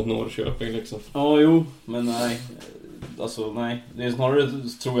de gjorde mot Norrköping liksom. Ja, jo, men nej. Alltså nej, det är snarare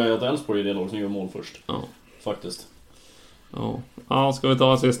tror jag att Elfsborg är det lag som gör mål först. Ja. Faktiskt. Ja, ska vi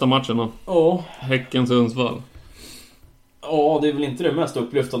ta sista matchen då? Ja. Häcken-Sundsvall. Ja, det är väl inte det mest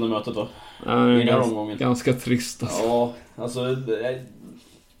upplyftande mötet då? Nej, ganska trist alltså. Ja, alltså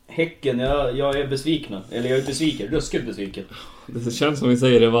Häcken, jag är besviken. Eller jag är besviken, ruskigt besviken. Det känns som vi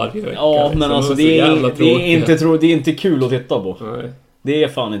säger det varje vecka. Ja, men alltså det är inte kul att titta på. Nej. Det är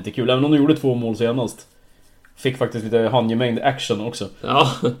fan inte kul, även om de gjorde 2 mål senast. Fick faktiskt lite handgemängd action också.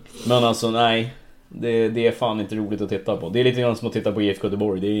 Ja. Men alltså nej, det är fan inte roligt att titta på. Det är lite grann som att titta på IFK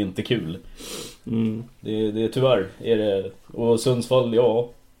Göteborg, det är inte kul. Det är tyvärr är det. Och Sundsvall, ja,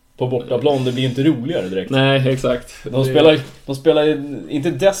 på bortaplan, det blir inte roligare direkt. Nej, exakt. De spelar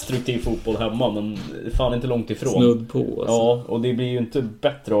inte destruktiv fotboll hemma, men fan inte långt ifrån. Snudd på alltså. Ja, och det blir ju inte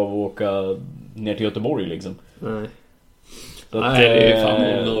bättre av att åka ner till Göteborg liksom. Nej. Att, nej, det är fan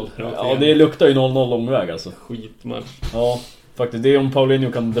 0-0. Ja, det luktar ju 0-0 lång väg alltså. Skitmatch. Ja, faktiskt. Det är om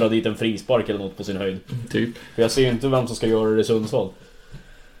Paulinho kan dra dit en frispark eller något på sin höjd. Typ. För jag ser ju inte vem som ska göra det i Sundsvall.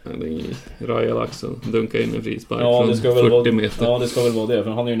 Det är Raja Laxson. Dunka in en frispark ja, från 40 meter. Ja, det ska väl vara det.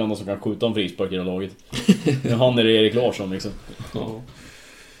 För han är ju den enda som kan skjuta en frispark i det laget. Han är det Erik Larsson liksom. Ja.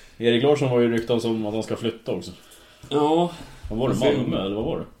 Erik Larsson var ju ryktad som att han ska flytta också. Ja. Vad var det? Malmö eller vad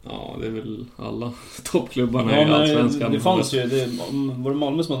var det? Ja, det är väl alla toppklubbarna i Allsvenskan. Det fanns ju, var det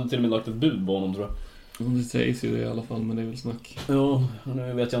Malmö som hade till och med lagt ett bud på honom tror jag? Ja, det sägs ju det i alla fall, men det är väl snack. Ja,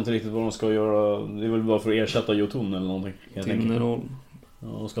 nu vet jag inte riktigt vad de ska göra. Det är väl bara för att ersätta Jotun eller någonting. Tinnerholm.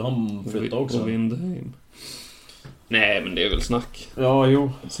 Ja, ska han flytta också? Och Vindheim. Nej, men det är väl snack. Ja,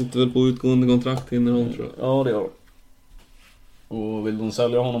 jo. Sitter väl på utgående kontrakt Tinnerholm tror jag. Ja, det gör. Och vill de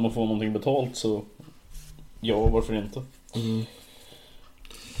sälja honom och få någonting betalt så... Ja, varför inte?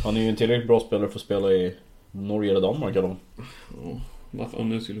 Han är ju en tillräckligt bra spelare för att spela i Norge eller Danmark eller? Ja, varför om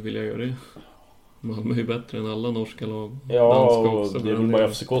nu skulle vilja göra det? Malmö är ju bättre än alla norska lag. Ja, också, det är väl bara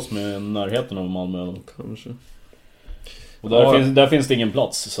FCK som är närheten av Malmö eller? Kanske. Och där finns det ingen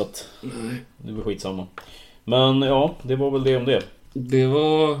plats så att det blir skitsamma. Men ja, det var väl det om det. Det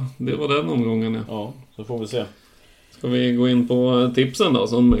var den omgången, ja. Ja, så får vi se. Ska vi gå in på tipsen då,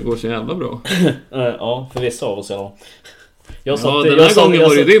 som går så jävla bra? Ja, för vissa av oss ja. Den här gången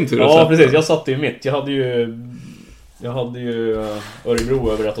var det din tur. Ja, precis. Jag satt ju mitt. Jag hade ju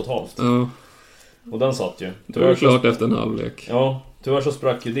Örebro över 1,5. Ja. Och den satt ju. Det var klart efter en halvlek. Ja, tyvärr så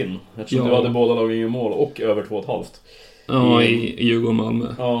sprack ju din. Eftersom du hade båda lagen i mål och över 2,5. Ja, i Djurgården och Malmö.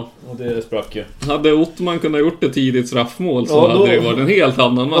 Ja, och det sprack ju. Hade Ottman kunnat gjort ett tidigt straffmål så hade det varit en helt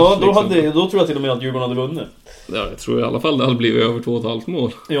annan match. Ja, då tror jag till och med att Djurgården hade vunnit. Ja, jag tror i alla fall det hade blivit över 2,5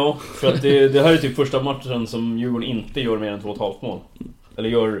 mål. Ja, för att det här är typ första matchen som Djurgården inte gör mer än 2,5 mål. Eller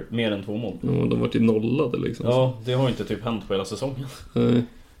gör mer än 2 mål. Ja, de var till nollade liksom. Ja, det har inte typ hänt på hela säsongen. Nej.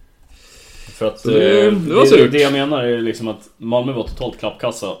 För att det var surt. Det jag menar är liksom att Malmö var totalt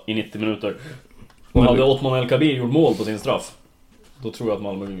klappkassa i 90 minuter. Och hade Othman El Kabir gjort mål på sin straff, då tror jag att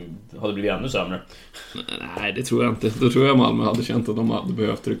Malmö hade blivit ännu sämre. Nej, det tror jag inte. Då tror jag Malmö hade känt att de hade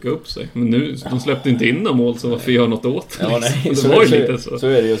behövt trycka upp sig. Men nu, de släppte inte in några mål, så varför gör något åt det? Ja, nej, det var ju lite så. Så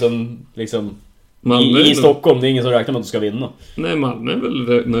är det ju. Sen liksom i Stockholm, det är ingen som räknar med att du ska vinna. Nej, Malmö är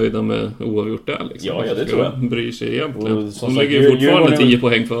väl nöjda med oavgjort där liksom. Ja, det tror jag. Bryr sig egentligen. De ligger ju fortfarande 10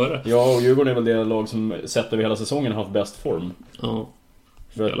 poäng före. Ja, och Djurgården är väl det lag som sett över hela säsongen har haft bäst form. Ja,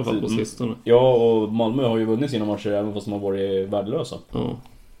 för i alla fall på sistone. Ja, och Malmö har ju vunnit sina matcher även fast de har varit värdelösa. Ja.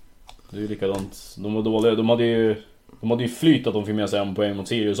 Det är ju likadant. De var dåliga. De hade ju flyt att de fick med sig en poäng mot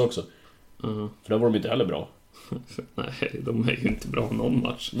Sirius också. För där var de inte heller bra. Nej, de är ju inte bra någon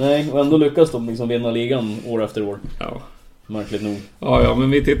match. Nej, och ändå lyckas de liksom vinna ligan år efter år. Ja. Märkligt nog. Ja,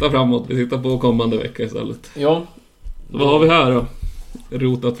 men vi tittar framåt. Vi tittar på kommande vecka istället. Ja. Vad har vi här då?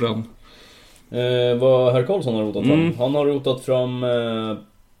 Rotat fram. Vad herr Karlsson har rotat fram. Han har rotat fram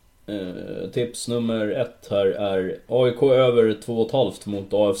tips nummer 1 här är AIK över 2,5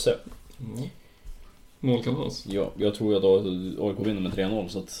 mot AFC. Målkalas. Ja, jag tror att AIK vinner med 3-0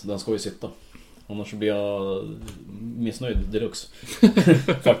 så att den ska ju sitta. Annars blir jag missnöjd deluxe.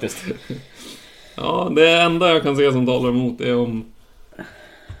 Faktiskt. Ja, det enda jag kan se som talar emot är om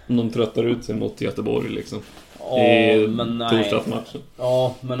de tröttar ut sig mot Göteborg liksom. I torsdagsmatchen.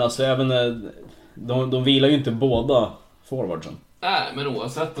 Ja, men alltså även de vilar ju inte båda forwardsen. Nej, men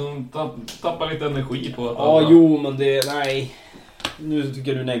oavsett, de tappar lite energi på att... Ja, jo, men nej. Nu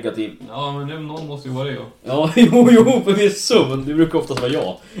tycker du är negativ. Ja, men nu någon måste ju vara det, ja. Ja, jo, förvisso, men du brukar oftast vara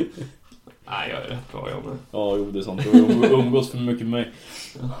jag. Nej, jag är rätt bra, jag med. Ja, jo, det är sant. Du umgås för mycket med mig.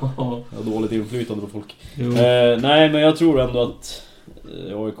 Jag har dåligt inflytande på folk. Nej, men jag tror ändå att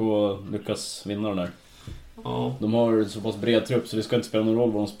AIK lyckas vinna den där. Ja. De har så pass bred trupp så det ska inte spela någon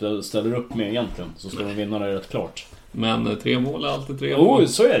roll vad de ställer upp med egentligen. Så ska de vinna det rätt klart. Men 3 mål är alltid 3 mål.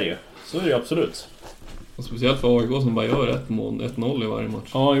 Så är det ju. Så är det absolut. Och speciellt för AIK som bara gör 1-0 i varje match.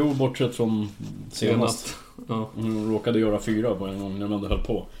 Ja, jo, bortsett från senast. Ja. De råkade göra 4 på en gång när de ändå höll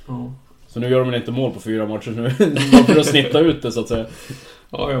på. Ja. Så nu gör de inte mål på 4 matcher nu. Bara för att snitta ut det så att säga.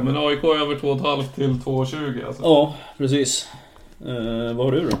 Ja, men AIK är över 2,5 till 2,20 alltså. Ja, precis. Vad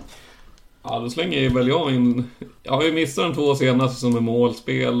har du då? Ja, då slänger väl jag in... Jag har ju missat de 2 senaste som är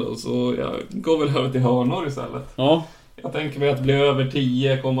målspel. Och så jag går väl över till hörnor istället. Ja. Jag tänker mig att det blir över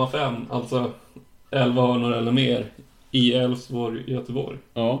 10,5. Alltså 11 hörnor eller mer. I Elfsborg-Göteborg.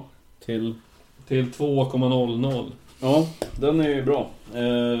 Ja, till 2,00. Ja, den är ju bra.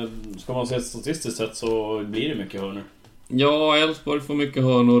 Ska man se statistiskt sett så blir det mycket hörnor. Ja, Elfsborg får mycket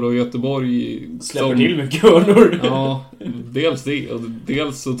hörnor och Göteborg släpper till mycket hörnor. Ja, dels det. Och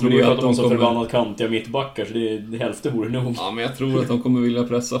dels så tror jag att de så förbannat kantiga mittbackar, så det hälften vore nog. Ja, men jag tror att de kommer vilja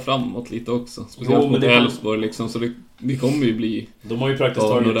pressa framåt lite också. Speciellt mot Elfsborg liksom, så det kommer ju bli. De har ju praktiskt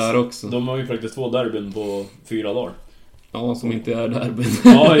tagit där också. De har ju praktiskt 2 derbyn på 4 dagar. Ja, som inte är derbyn.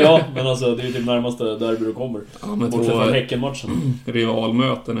 Ja, men alltså det är ju typ närmaste derby du kommer. Ja, men bortsett från Häcken-matchen.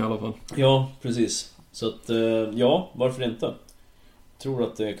 Rivalmöten i alla fall. Ja, precis. Så att, ja, varför inte? Jag tror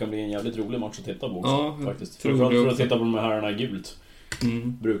att det kan bli en jävligt rolig match att titta på också, ja, faktiskt. För att titta på de här herrarna i gult.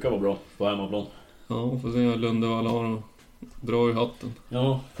 Brukar vara bra på hemmaplan. Ja, får se. Lundevall har dra i hatten.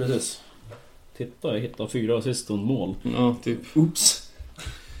 Ja, precis. Titta, jag hittar 4 assist och mål. Ja, typ. Oops.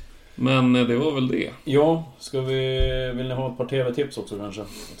 Men det var väl det. Ja, vill ni ha ett par tv-tips också kanske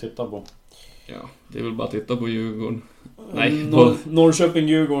att titta på? Ja, det är väl bara att titta på Djurgården. Nej,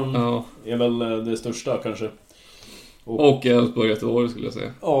 Norrköping-Djurgården är väl det största kanske. Och Elfsborg-Göteborg skulle jag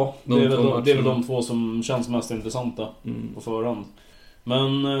säga. Ja, det är väl de 2 som känns mest intressanta på förhand.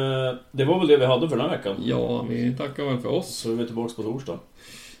 Men det var väl det vi hade för den här veckan. Ja, vi tackar väl för oss. Så är vi tillbaka på torsdag.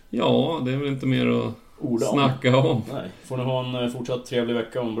 Ja, det är väl inte mer att snacka om. Nej, får ni ha en fortsatt trevlig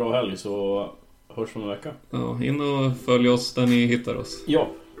vecka och en bra helg, så hörs vi om en vecka. Ja, in och följ oss där ni hittar oss. Ja,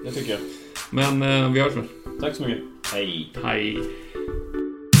 det tycker jag. Men vi hörs väl. Tack så mycket. Hej. Hej.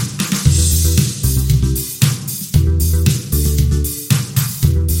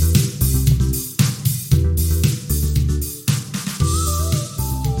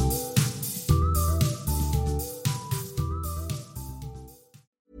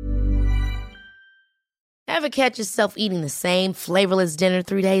 Ever catch yourself eating the same flavorless dinner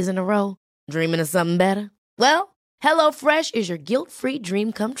 3 days in a row? Dreaming of something better? Well, HelloFresh is your guilt-free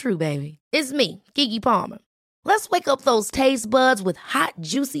dream come true, baby. It's me, Keke Palmer. Let's wake up those taste buds with hot,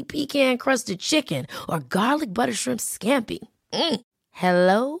 juicy pecan-crusted chicken or garlic butter shrimp scampi.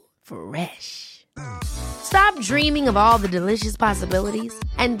 Hello Fresh. Stop dreaming of all the delicious possibilities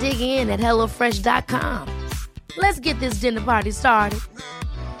and dig in at HelloFresh.com. Let's get this dinner party started.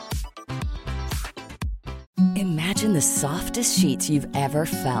 Imagine the softest sheets you've ever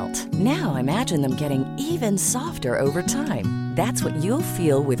felt. Now imagine them getting even softer over time. That's what you'll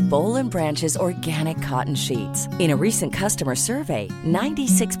feel with Boll & Branch's organic cotton sheets. In a recent customer survey,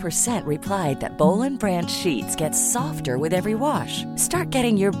 96% replied that Boll & Branch sheets get softer with every wash. Start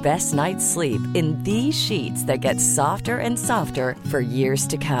getting your best night's sleep in these sheets that get softer and softer for years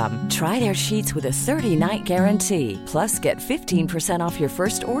to come. Try their sheets with a 30-night guarantee. Plus, get 15% off your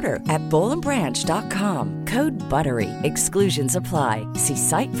first order at bollandbranch.com. Code BUTTERY. Exclusions apply. See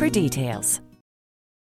site for details.